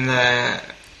 and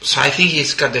so I think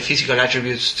he's got the physical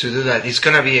attributes to do that. It's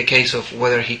going to be a case of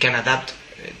whether he can adapt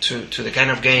to the kind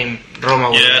of game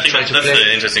Roma will try to play. That's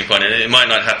the interesting point. It might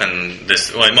not happen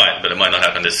it might not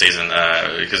happen this season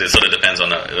because it sort of depends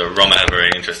on Roma have a very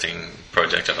interesting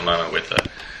project at the moment with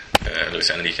Luis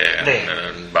Enrique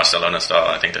and Barcelona style.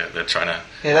 I think they're trying to.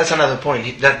 Yeah, that's another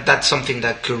point. That's something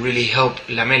that could really help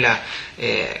Lamela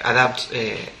adapt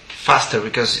faster,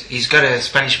 because he's got a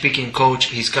Spanish-speaking coach.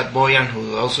 He's got Boyan,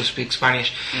 who also speaks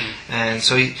Spanish, and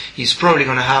so he's probably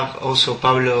going to have also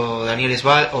Pablo Daniel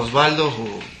Osvaldo,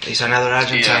 who is another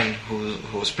Argentine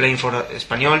who's playing for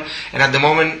Espanyol, and at the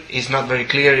moment it's not very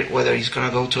clear whether he's going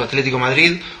to go to Atlético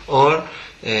Madrid or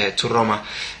to Roma.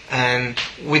 And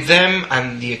with them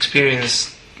and the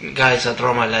experienced guys at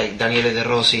Roma like Daniele De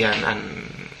Rossi and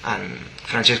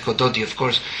Francesco Totti, of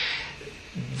course,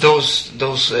 those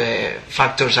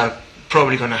factors are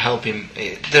probably going to help him.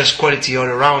 There's quality all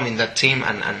around in that team,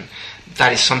 and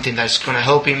that is something that's going to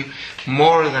help him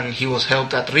more than he was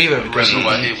helped at River. Because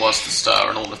where he was the star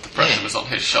and all of the pressure was on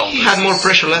his shoulders. He had more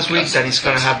pressure last season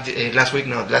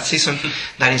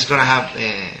than he's going to have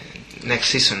next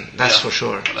season. That's for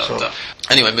sure. So.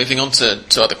 Anyway, moving on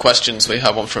to other questions, we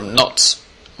have one from Nots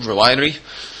Ruairi,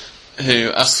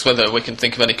 who asks whether we can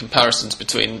think of any comparisons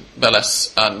between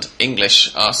Vélez and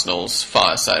English Arsenal's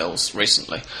fire sales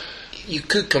recently. You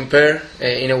could compare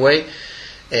in a way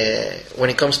when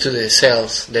it comes to the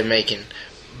sales they're making,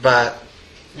 but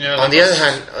on the other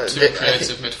hand, two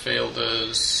creative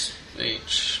midfielders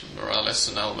each, Morales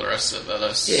and Alvarez at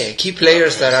Vélez. Yeah, key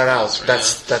players that are out.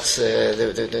 That's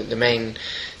the main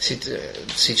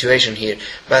situation here.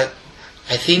 But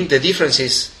I think the difference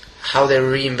is how they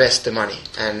reinvest the money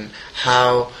and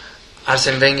how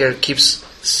Arsene Wenger keeps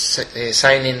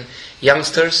signing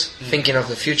youngsters, thinking of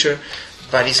the future,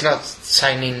 but he's not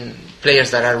signing players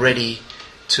that are ready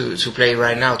to play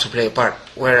right now, to play a part.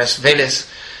 Whereas Vélez,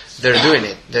 they're doing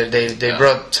it. They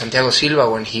brought Santiago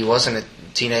Silva when he wasn't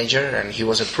teenager, and he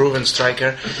was a proven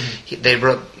striker. They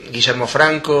brought Guillermo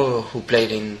Franco, who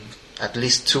played in at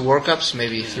least 2 World Cups,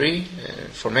 maybe 3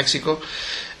 for Mexico.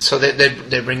 So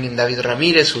they're bringing David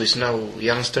Ramirez, who is no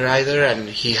youngster either, and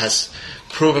he has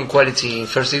proven quality in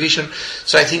first division.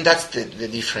 So I think that's the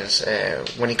difference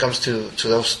when it comes to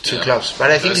those 2 clubs.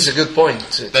 But I think it's a good point.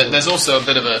 There's also a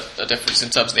bit of a difference in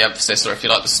terms of the emphasis, or if you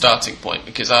like, the starting point,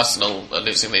 because Arsenal are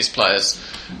losing these players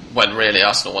when really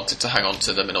Arsenal wanted to hang on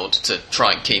to them in order to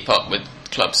try and keep up with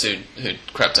clubs who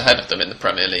crept ahead of them in the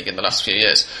Premier League in the last few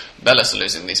years. Vélez are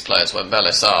losing these players when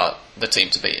Vélez are the team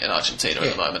to beat in Argentina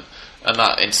at the moment, and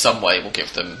that in some way will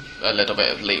give them a little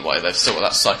bit of leeway. They've still got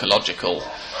that psychological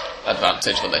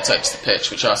advantage when they take to the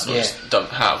pitch, which Arsenal just don't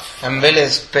have. And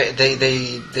Vélez,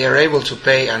 they are able to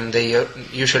pay, and they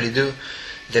usually do,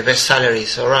 the best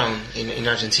salaries around in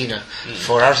Argentina.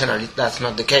 For Arsenal, that's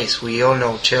not the case. We all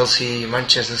know Chelsea,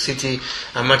 Manchester City,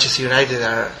 and Manchester United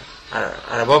are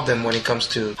above them when it comes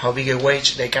to how big a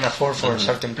wage they can afford for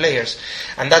certain players.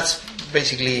 And that's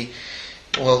basically,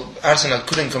 Arsenal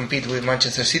couldn't compete with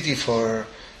Manchester City for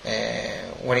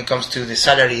when it comes to the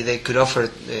salary they could offer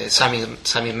Samir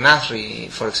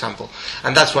Nasri, for example.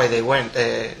 And that's why they went,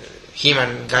 him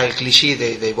and Gaël Clichy,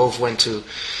 they both went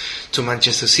to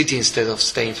Manchester City instead of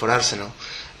staying for Arsenal.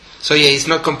 So it's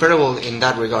not comparable in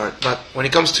that regard. But when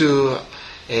it comes to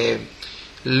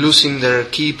losing their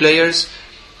key players,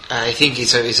 I think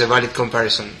it's a valid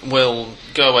comparison. We'll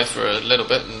go away for a little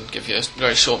bit and give you a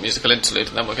very short musical interlude,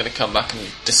 and then we're going to come back and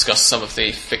discuss some of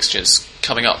the fixtures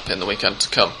coming up in the weekend to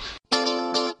come.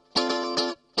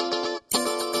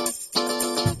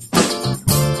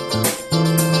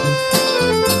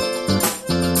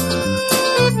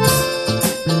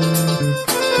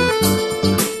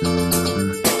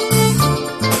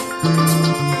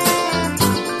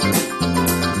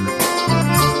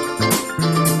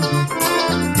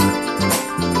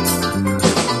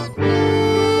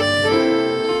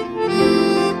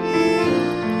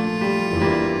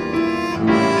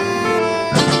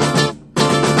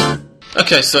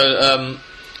 Okay, so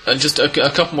and just a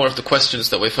couple more of the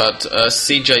questions that we've had.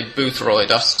 CJ Boothroyd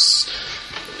asks,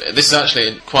 this is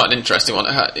actually quite an interesting one.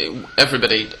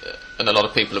 Everybody and a lot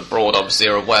of people abroad obviously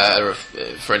are aware of,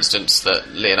 for instance, that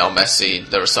Lionel Messi,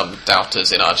 there are some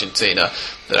doubters in Argentina,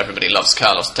 that everybody loves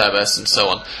Carlos Tevez and so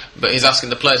on. But he's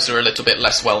asking the players who are a little bit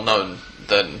less well known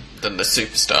than the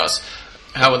superstars,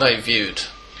 how are they viewed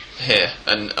here?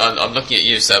 And I'm looking at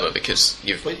you, Seba, because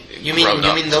you've grown up. You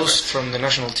mean those from the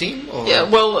national team? Or? Yeah,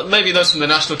 well, maybe those from the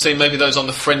national team, maybe those on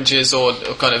the fringes, or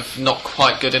kind of not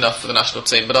quite good enough for the national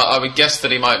team. But I would guess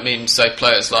that he might mean, say,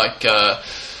 players like,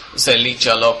 say,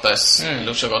 Licha Lopez,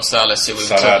 Lucho Gonzalez, who we were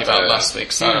talking about last week,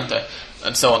 Zarate,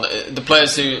 and so on. The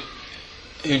players who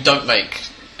don't make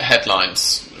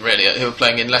headlines, really, who are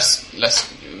playing in less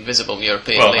visible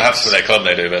European leagues. Well, perhaps for their club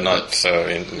they do, but not so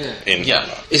in.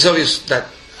 It's obvious that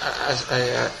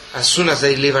as soon as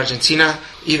they leave Argentina,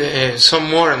 even some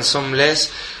more and some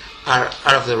less are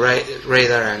out of the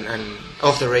radar and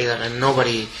off the radar, and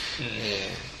nobody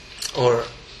or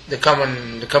the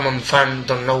common fan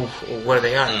don't know where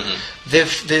they are. The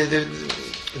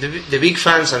big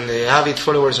fans and the avid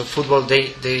followers of football,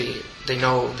 they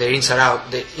know their inside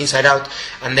out,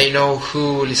 and they know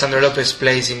who Lisandro Lopez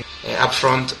plays in up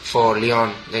front for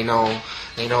Lyon. They know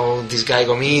this guy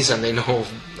Gomis, and they know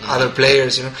other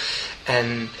players,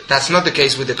 and that's not the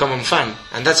case with the common fan,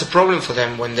 and that's a problem for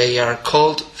them when they are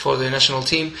called for the national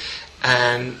team,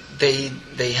 and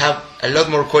they have a lot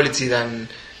more quality than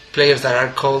players that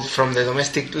are called from the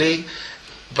domestic league,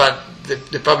 but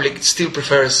the public still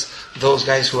prefers those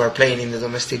guys who are playing in the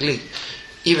domestic league,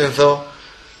 even though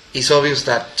it's obvious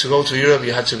that to go to Europe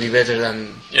you have to be better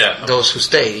than those who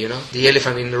stay. The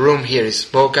elephant in the room here is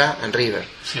Boca and River.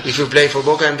 If you play for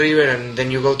Boca and River and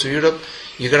then you go to Europe,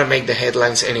 you're gonna make the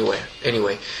headlines anyway.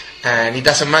 And it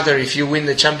doesn't matter if you win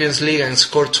the Champions League and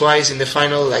score twice in the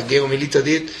final like Diego Milito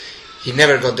did. He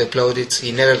never got the plaudits,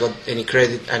 he never got any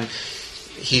credit, and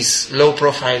his low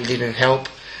profile didn't help.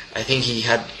 I think he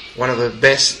had one of the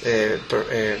best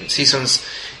seasons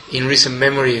in recent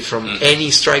memory from any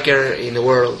striker in the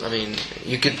world. I mean,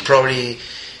 you could probably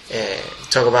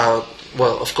talk about,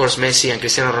 of course, Messi and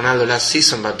Cristiano Ronaldo last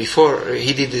season, but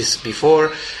he did this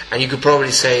before, and you could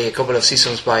probably say a couple of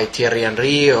seasons by Thierry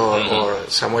Henry or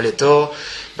Samuel Eto'o,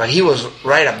 but he was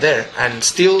right up there, and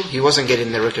still he wasn't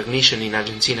getting the recognition in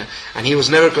Argentina, and he was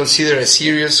never considered a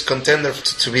serious contender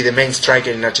to be the main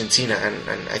striker in Argentina, and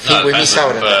I think we miss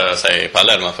out on that. Say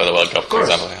Palermo for the World Cup, for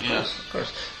example. Of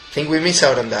course. I think we miss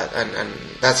out on that, and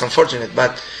that's unfortunate.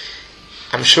 But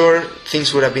I'm sure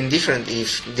things would have been different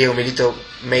if Diego Milito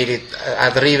made it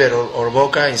at River or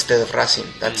Boca instead of Racing.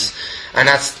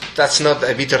 That's not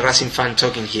a bitter Racing fan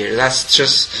talking here. That's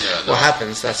just what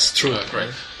happens. That's true.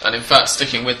 Great. And in fact,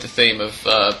 sticking with the theme of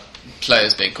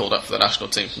players being called up for the national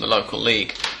team from the local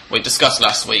league, we discussed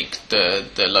last week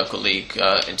the local league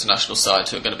international side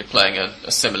who are going to be playing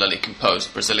a similarly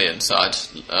composed Brazilian side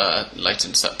late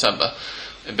in September.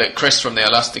 But Chris from the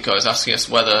Elástico is asking us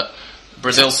whether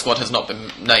Brazil's squad has not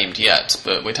been named yet,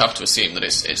 but we'd have to assume that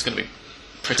it's going to be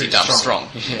pretty damn strong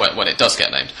when it does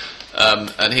get named.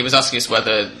 And he was asking us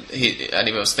whether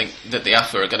any of us think that the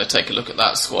AFA are going to take a look at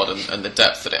that squad and the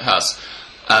depth that it has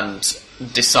and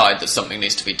decide that something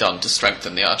needs to be done to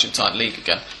strengthen the Argentine league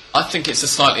again. I think it's a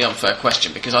slightly unfair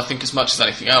question because I think as much as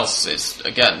anything else it's,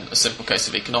 again, a simple case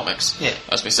of economics. Yeah,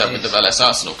 as we said with the Vélez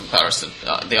Arsenal comparison,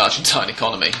 the Argentine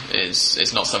economy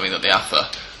is not something that the AFA,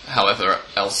 however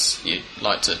else you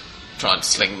like to try and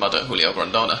sling mud at Julio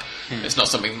Grondona, it's not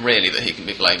something really that he can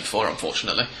be blamed for,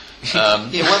 unfortunately.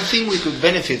 One thing we could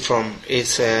benefit from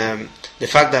is the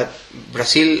fact that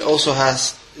Brazil also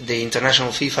has the international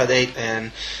FIFA date,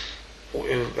 and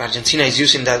Argentina is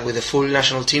using that with the full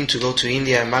national team to go to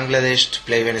India and Bangladesh to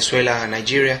play Venezuela and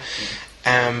Nigeria.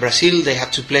 And Brazil, they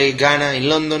have to play Ghana in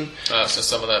London. So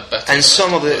some of the better and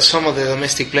some of the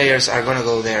domestic players are going to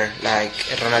go there, like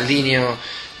Ronaldinho.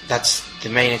 That's the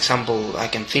main example I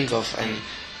can think of, and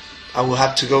I will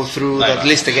have to go through that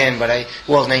list again. But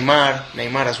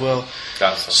Neymar as well.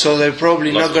 So they're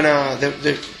probably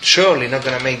they're surely not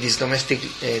gonna make this domestic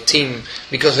team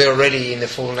because they're already in the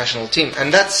full national team,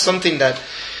 and that's something that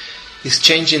is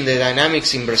changing the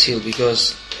dynamics in Brazil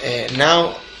because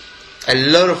now a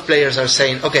lot of players are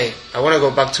saying, okay, I want to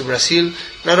go back to Brazil,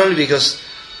 not only because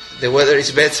the weather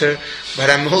is better, but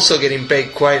I'm also getting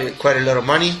paid quite a lot of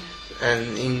money.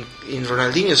 And in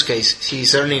Ronaldinho's case,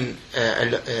 he's earning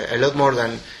a lot more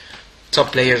than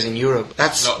top players in Europe.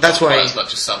 That's not why quite as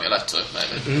much as Samuel Eto'o,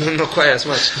 maybe. Not quite as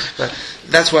much, but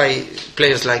that's why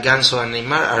players like Ganso and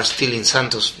Neymar are still in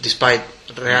Santos, despite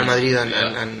Real Madrid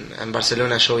and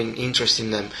Barcelona showing interest in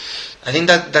them. I think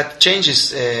that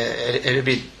changes a little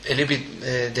bit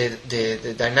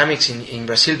the dynamics in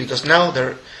Brazil because now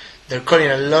they're calling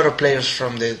a lot of players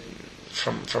from the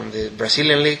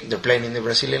Brazilian league. They're playing in the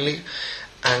Brazilian league,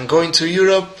 and going to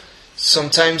Europe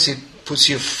sometimes it puts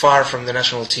you far from the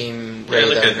national team.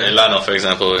 Look at Elano, for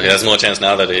example. He has more chance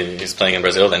now that he's playing in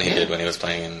Brazil than he did when he was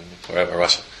playing in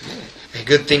Russia. A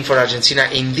good thing for Argentina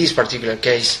in this particular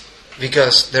case,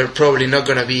 because they're probably not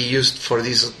going to be used for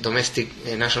this domestic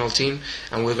national team,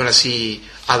 and we're going to see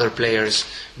other players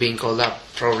being called up,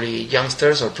 probably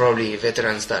youngsters or probably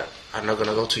veterans that are not going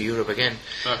to go to Europe again,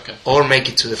 or make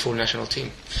it to the full national team.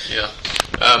 Yeah,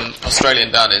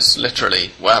 Australian Dan is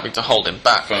literally, we're having to hold him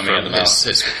back from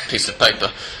his piece of paper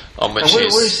on which where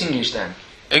is English Dan?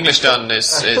 English Dan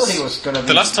is I thought he was going to be...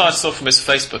 The last time I saw from his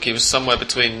Facebook, he was somewhere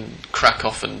between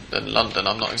Krakow and London.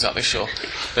 I'm not exactly sure.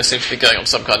 They seem to be going on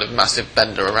some kind of massive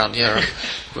bender around Europe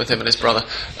with him and his brother.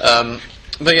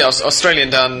 But yeah, Australian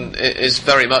Dan is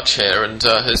very much here and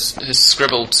has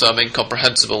scribbled some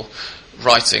incomprehensible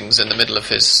writings in the middle of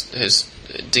his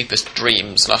deepest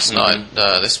dreams last night.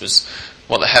 This was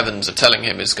what the heavens are telling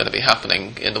him is going to be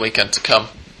happening in the weekend to come.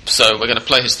 So we're going to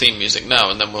play his theme music now,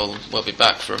 and then we'll be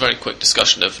back for a very quick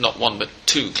discussion of not one but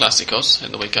two clásicos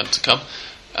in the weekend to come,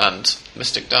 and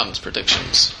Mystic Dan's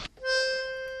predictions.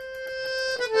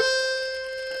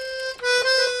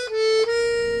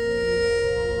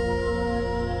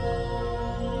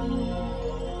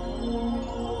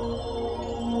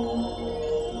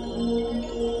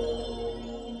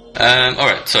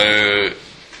 Alright, so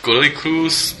Godoy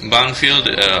Cruz, Banfield,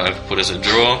 I've put as a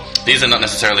draw. These are not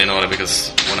necessarily in order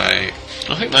because when I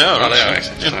think they are. Oh, they are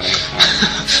actually. Yeah.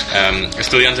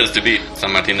 Estudiantes to beat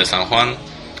San Martín de San Juan,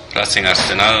 Racing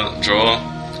Arsenal draw,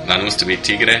 Lanús to beat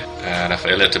Tigre,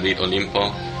 Rafaela to beat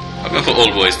Olimpo. I'm going to put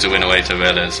All Boys to win away to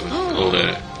Vélez with all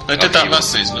the. They did that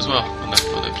last season as well when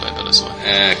they played that as well.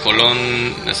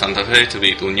 Colón de Santa Fe to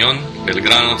beat Unión,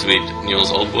 Belgrano to beat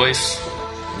Newell's Old Boys,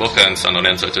 Boca and San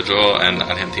Lorenzo to draw, and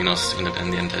Argentinos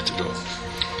Independiente to draw.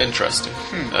 Interesting.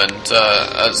 And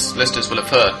as listeners will have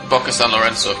heard, Boca San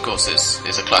Lorenzo, of course,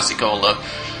 is a clásico, although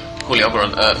Julio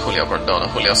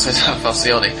César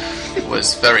Falcioni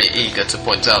was very eager to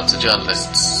point out to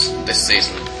journalists this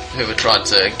season who were trying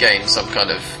to gain some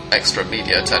kind of extra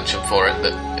media attention for it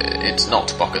that it's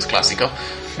not Boca's clásico,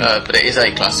 but it is a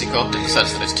clásico in the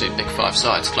sense that it's two big five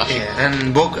sides clashing. Yeah,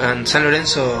 and Boca and San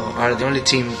Lorenzo are the only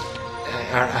team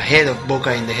are ahead of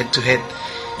Boca in the head-to-head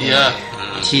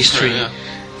history. True, yeah.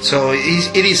 So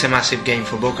it is a massive game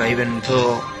for Boca, even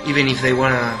if they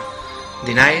want to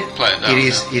deny it, Play it down,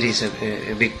 it is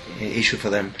a big issue for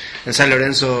them. And San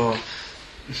Lorenzo,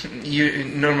 you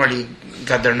normally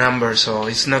got their number, so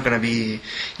it's not going to be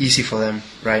easy for them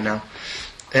right now.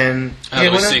 And how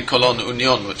do we see Colón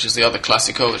Unión, which is the other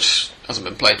Clásico, which hasn't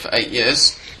been played for 8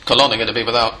 years? Colón are going to be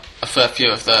without a fair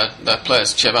few of their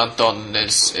players. Chevanton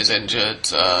is injured.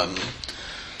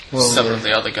 Several of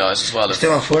the other guys as well.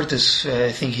 Esteban Fuertes,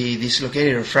 I think he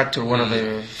dislocated or fractured one of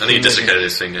the... I think he dislocated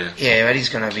his finger. Yeah, but he's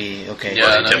going to be okay.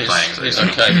 Yeah, he kept playing, so he's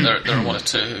okay, but there are one or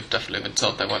two who've definitely been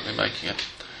told they won't be making it.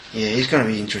 Yeah, it's going to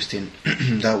be interesting,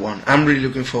 that one. I'm really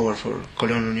looking forward for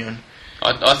Colón Unión.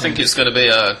 I think it's going to be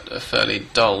a fairly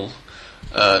dull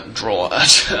draw,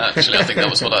 actually. I think that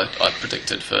was what I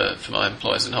predicted for my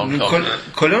employees in Hong Kong.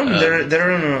 Colón,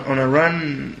 they're on a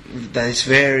run that is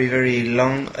very, very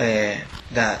long,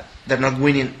 that they're not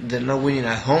winning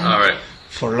at home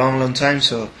for a long time,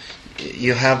 so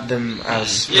you have them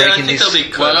as I think they'll be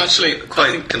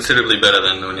quite considerably better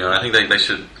than Unión. I think they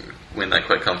should win that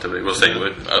quite comfortably. We'll see.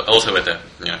 Also with the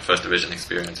first division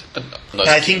experience.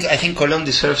 I think Colón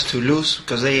deserves to lose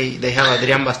because they have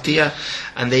Adrián Bastía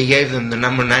and they gave them the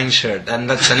number 9 shirt, and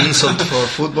that's an insult for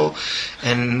football.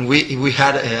 And we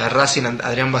had Racing and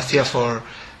Adrián Bastía for,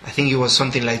 I think it was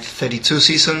something like 32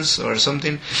 seasons or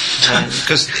something,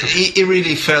 because it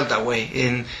really felt that way,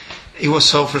 and it was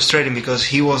so frustrating because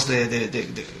he was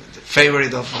the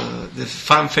favorite of the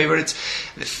fan favorites,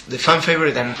 the fan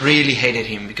favorite, and really hated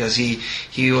him because he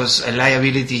was a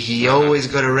liability. He always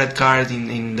got a red card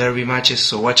in derby matches,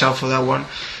 so watch out for that one.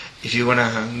 If you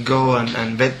wanna go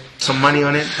and bet some money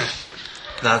on it,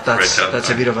 that's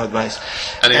a bit of advice.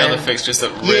 Any other fixtures that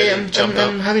really jumped out?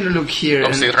 I'm having a look here.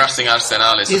 Obviously, Racing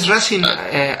Arsenal is Racing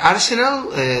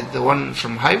Arsenal the one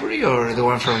from Highbury or the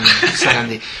one from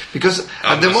Sarandí? Because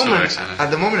at the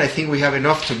moment, I think we have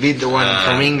enough to beat the one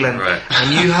from England, right.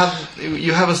 And you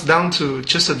have us down to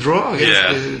just a draw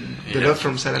against the lot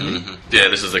from Sarandí. Mm-hmm. Yeah,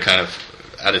 this is the kind of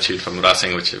attitude from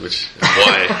Racing, which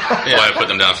why I put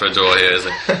them down for a draw here is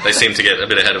that they seem to get a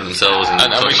bit ahead of themselves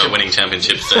and talking about winning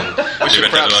championships and we should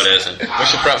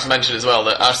perhaps mention as well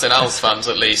that Arsenal's fans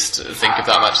at least think of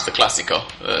that match as the Clásico.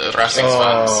 Racing's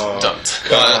fans don't.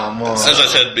 Well, as I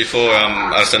said before,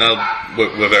 Arsenal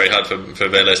were very hard for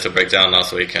Vélez to break down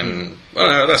last week, and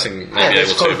Racing may be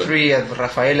able to. They scored 3 at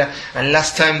Rafaela, and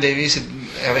last time they visited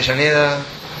Avellaneda,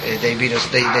 they beat us.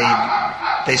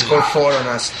 They scored 4 on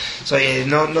us. So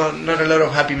not a lot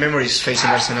of happy memories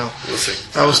facing Arsenal. We'll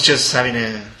see. I was just having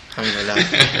a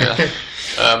laugh.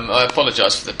 I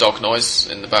apologise for the dog noise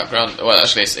in the background. Well,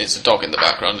 actually, it's a dog in the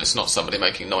background. It's not somebody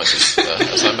making noises,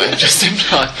 as I may have just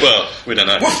implied. Well, we don't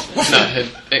know. No,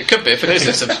 it could be. If it is,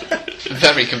 it's a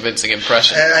very convincing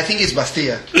impression. I think it's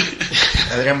Bastía.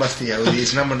 Adrián Bastía with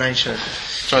his number 9 shirt.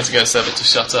 Trying to get Seba to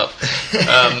shut up.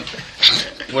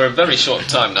 We're a very short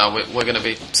time now. We're going to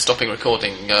be stopping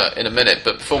recording in a minute.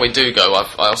 But before we do go,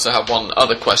 I also have one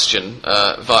other question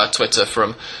via Twitter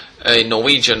from a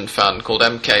Norwegian fan called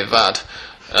MK Vad.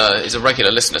 He's a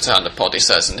regular listener to Hand of Pod, he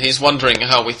says, and he's wondering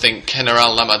how we think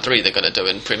General La Madrid are going to do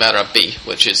in Primera B,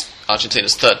 which is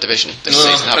Argentina's 3rd division this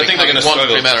season. I think they're going to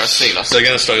struggle. Primera C last they're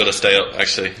going to struggle to stay up,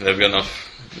 actually. They've got enough.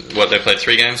 They played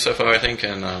 3 games so far, I think,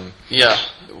 and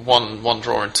one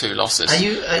draw and 2 losses.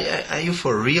 Are you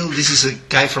for real? This is a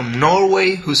guy from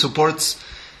Norway who supports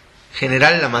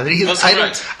General La Madrid.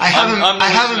 I haven't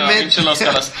met.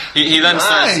 He then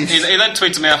says, he then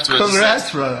tweeted me afterwards.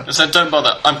 Congrats, brother. And said, "Don't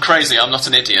bother. I'm crazy. I'm not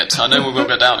an idiot. I know we will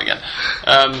go down again."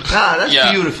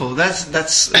 That's beautiful.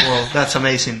 That's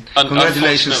amazing.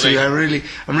 Congratulations to you.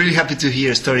 I'm really happy to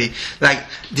hear a story like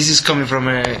this is coming from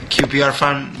a QPR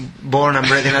fan born and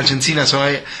bred in Argentina. So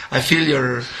I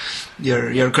feel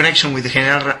your connection with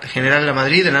General La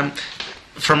Madrid, and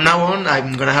from now on,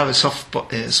 I'm gonna have a soft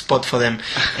spot for them,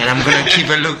 and I'm gonna keep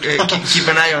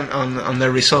an eye on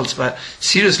their results. But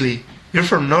seriously, you're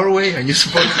from Norway and you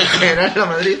support Real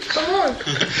Madrid? Come on!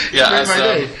 Yeah,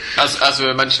 as we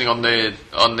were mentioning on the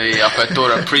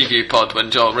Apertura preview pod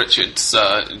when Joel Richards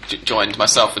joined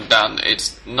myself and Dan,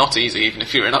 it's not easy, even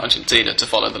if you're in Argentina, to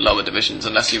follow the lower divisions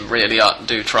unless you really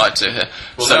do try to.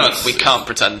 We can't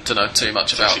pretend to know too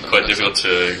much about them. It's quite difficult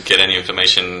to get any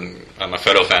information. I'm a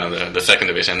fellow fan of the 2nd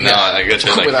division. Now I go to,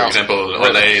 for example,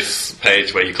 Ole's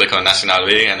page where you click on Nacional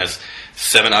League and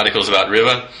 7 articles about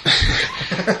River.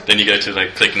 Then you go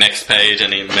to click next page,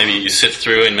 and maybe you sift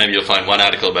through, and maybe you'll find one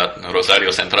article about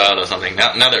Rosario Central or something.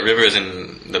 Now that River is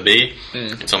in the B,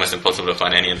 it's almost impossible to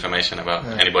find any information about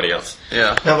anybody else.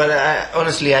 Yeah. No, but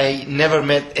honestly, I never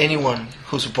met anyone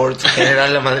who supports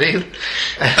General La Madrid.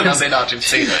 And that's in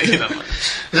Argentina, you know.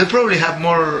 They probably have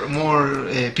more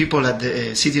people at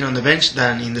the sitting on the bench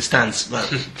than in the stands, but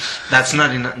that's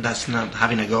not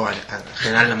having a go at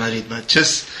General La Madrid, but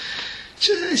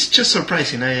it's just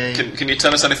surprising. Can you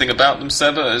tell us anything about them,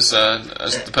 Seba, as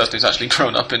the person who's actually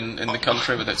grown up in the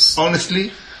country with its...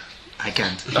 Honestly, I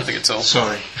can't. Nothing at all.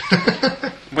 Sorry.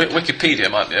 Wikipedia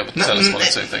might be able to tell us one or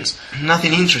two things.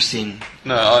 Nothing interesting.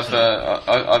 No,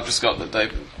 I've just got that they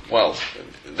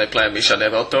play in Villa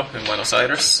Devoto in Buenos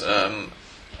Aires.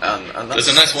 And there's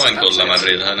a nice wine called La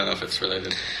Madrid. I don't know if it's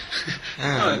related.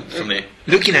 For me,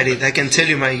 looking at it, I can tell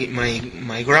you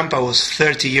my grandpa was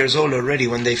 30 years old already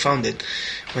when they found it.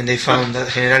 When they found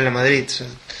General La Madrid. So.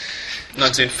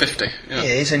 1950. Yeah,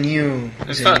 it's a new.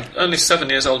 In fact, only 7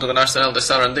 years older than Arsenal de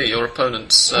Sarandí, your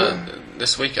opponents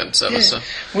this weekend. So. This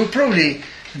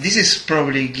is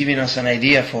probably giving us an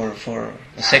idea for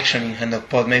a section in Hand of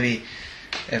Pod, maybe.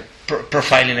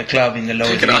 Profiling a club in the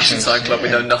lower divisions. An Argentine club we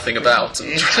know nothing about,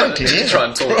 and try and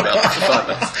talk about it for 5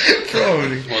 minutes.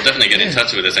 Probably. Well, definitely get in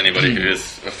touch with us, anybody who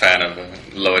is a fan of a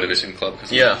lower division club.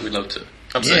 We'd love to.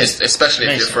 Absolutely, especially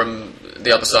if you're from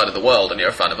the other side of the world and you're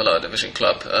a fan of a lower division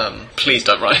club. Please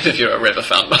don't write if you're a River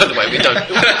fan, by the way. We don't.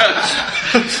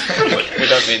 We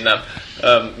don't mean them.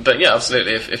 But yeah,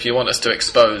 absolutely. If you want us to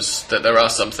expose that there are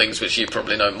some things which you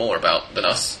probably know more about than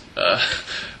us,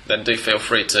 then do feel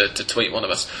free to tweet one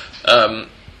of us.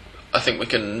 I think we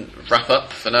can wrap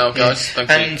up for now, guys. Thank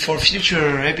you. And for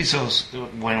future episodes,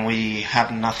 when we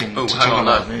have nothing to talk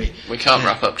about, maybe we can't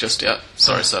wrap up just yet.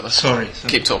 Sorry, Seba. Sorry.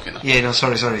 Keep talking. Though. Yeah, no,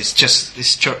 sorry. It's just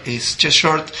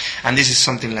short, and this is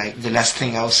something like the last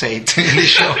thing I'll say in the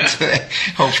show today,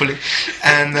 hopefully.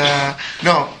 And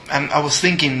I was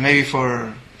thinking maybe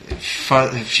for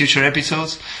future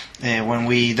episodes. When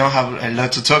we don't have a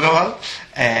lot to talk about,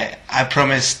 I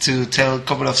promise to tell a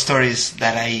couple of stories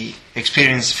that I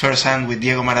experienced firsthand with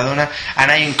Diego Maradona,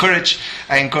 and I encourage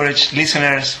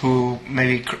listeners who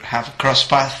maybe have crossed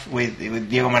paths with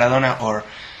Diego Maradona or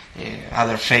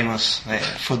other famous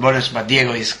footballers, but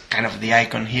Diego is kind of the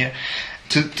icon here,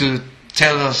 to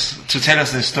tell us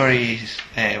the stories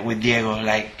with Diego,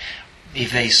 like.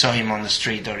 If they saw him on the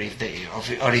street, or if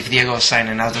Diego signed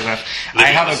an autograph. I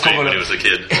have a couple of. When he was a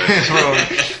kid.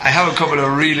 I have a couple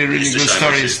of really good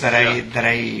stories that I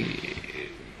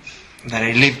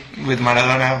lived with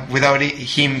Maradona without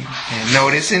him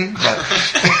noticing, but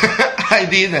I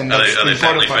did, and that's are they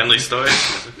family-friendly stories?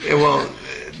 Well,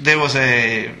 there was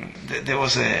a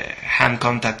hand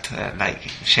contact,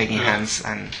 like shaking hands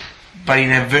but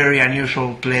in a very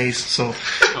unusual place, so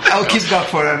I'll keep that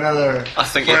for another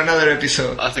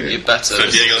episode. I think you better. So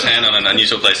Diego's hand on an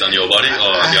unusual place on your body, or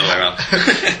the other way around?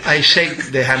 I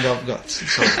shake the hand of God.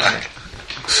 So,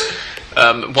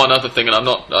 one other thing, and I'm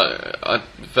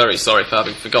very sorry for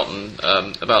having forgotten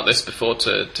about this before,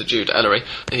 to Jude Ellery.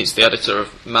 He's the editor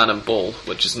of Man and Ball,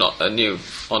 which is not a new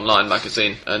online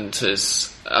magazine, and has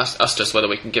asked us whether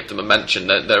we can give them a mention.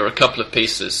 There are a couple of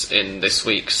pieces in this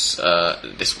new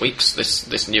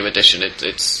edition.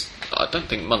 It's I don't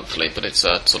think monthly, but it's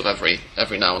sort of every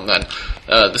now and then.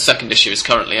 The second issue is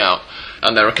currently out,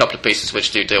 and there are a couple of pieces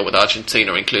which do deal with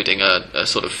Argentina, including a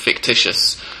sort of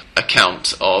fictitious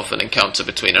account of an encounter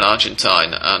between an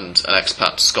Argentine and an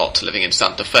expat Scot living in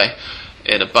Santa Fe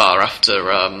in a bar after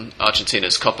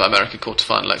Argentina's Copa America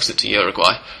quarterfinal exit to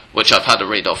Uruguay, which I've had a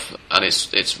read of, and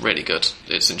it's really good.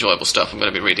 It's enjoyable stuff. I'm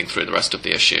going to be reading through the rest of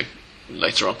the issue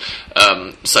later on.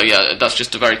 So yeah, that's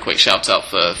just a very quick shout out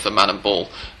for Man and Ball,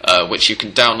 which you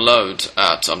can download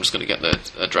at, I'm just going to get the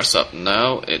address up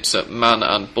now, it's at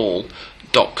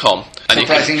manandball.com. And you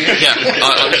can,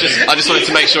 I just wanted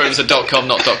to make sure it was a .com,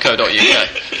 not .co.uk.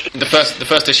 The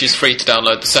first issue is free to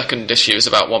download. The second issue is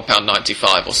about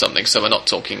 £1.95 or something. So we're not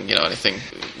talking, anything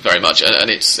very much. And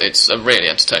it's a really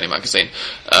entertaining magazine.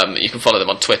 You can follow them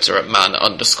on Twitter at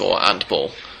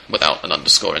man_and_ball without an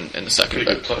underscore in the second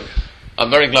bit. I'm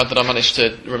very glad that I managed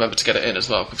to remember to get it in as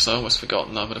well, because I almost forgot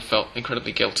and I would have felt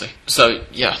incredibly guilty. So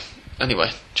yeah.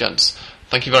 Anyway, gents.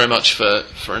 Thank you very much for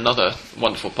another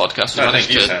wonderful podcast. We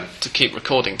managed to keep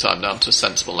recording time down to a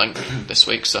sensible length this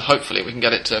week, so hopefully we can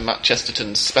get it to Matt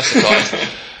Chesterton's specified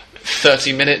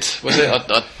 30-minute, was it?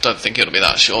 I don't think it'll be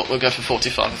that short. We'll go for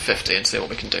 45 or 50 and see what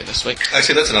we can do this week.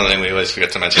 Actually, that's another thing we always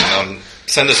forget to mention.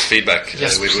 Send us feedback.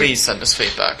 Yes, please send us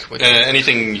feedback.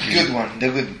 Anything... Good one. The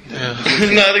good.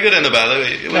 No, the good and the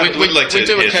bad. We'd like to we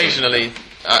do occasionally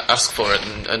ask for it,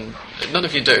 and none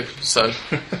of you do. So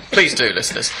please do,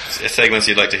 listeners. Segments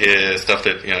you'd like to hear, stuff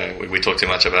that we talk too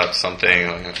much about something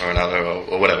or another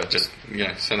or whatever. Just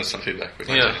send us some feedback.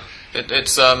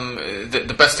 It's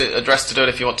the best address to do it.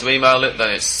 If you want to email it,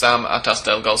 then it's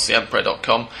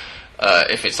sam@asdelgolsiempre.com.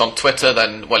 If it's on Twitter,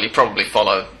 then you probably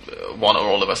follow one or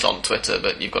all of us on Twitter,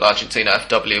 but you've got Argentina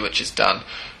FW, which is Dan,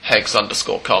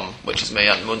 Hegs_com, which is me,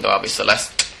 and Mundo Abi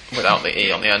Celeste without the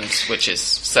E on the end, which is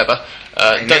Seba.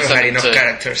 I never had enough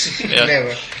characters.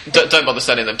 Never. Don't bother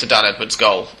sending them to Dan Edwards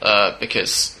Goal,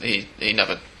 because he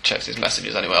never checks his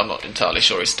messages anyway. I'm not entirely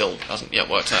sure he still hasn't yet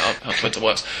worked out how Twitter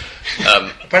works.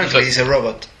 Apparently he's a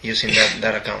robot using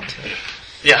that account.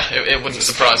 Yeah, it wouldn't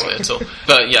surprise me at all.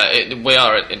 But we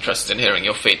are interested in hearing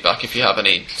your feedback. If you have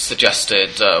any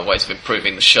suggested ways of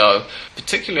improving the show,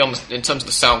 particularly in terms of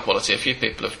the sound quality, a few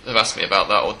people have asked me about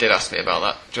that, or did ask me about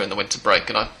that during the winter break,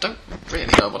 and I don't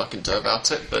really know what I can do about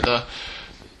it. But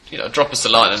drop us a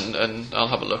line and I'll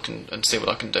have a look and see what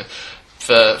I can do.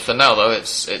 For now, though,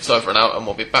 it's over and out, and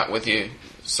we'll be back with you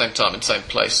same time and same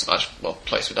place.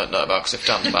 Place we don't know about, because if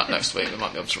Dan's back next week, we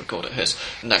might be able to record it his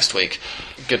next week.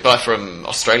 Goodbye from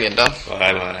Australian Dan.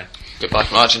 Bye. Goodbye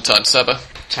from Argentine Seba.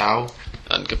 Ciao.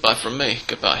 And goodbye from me.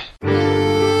 Goodbye.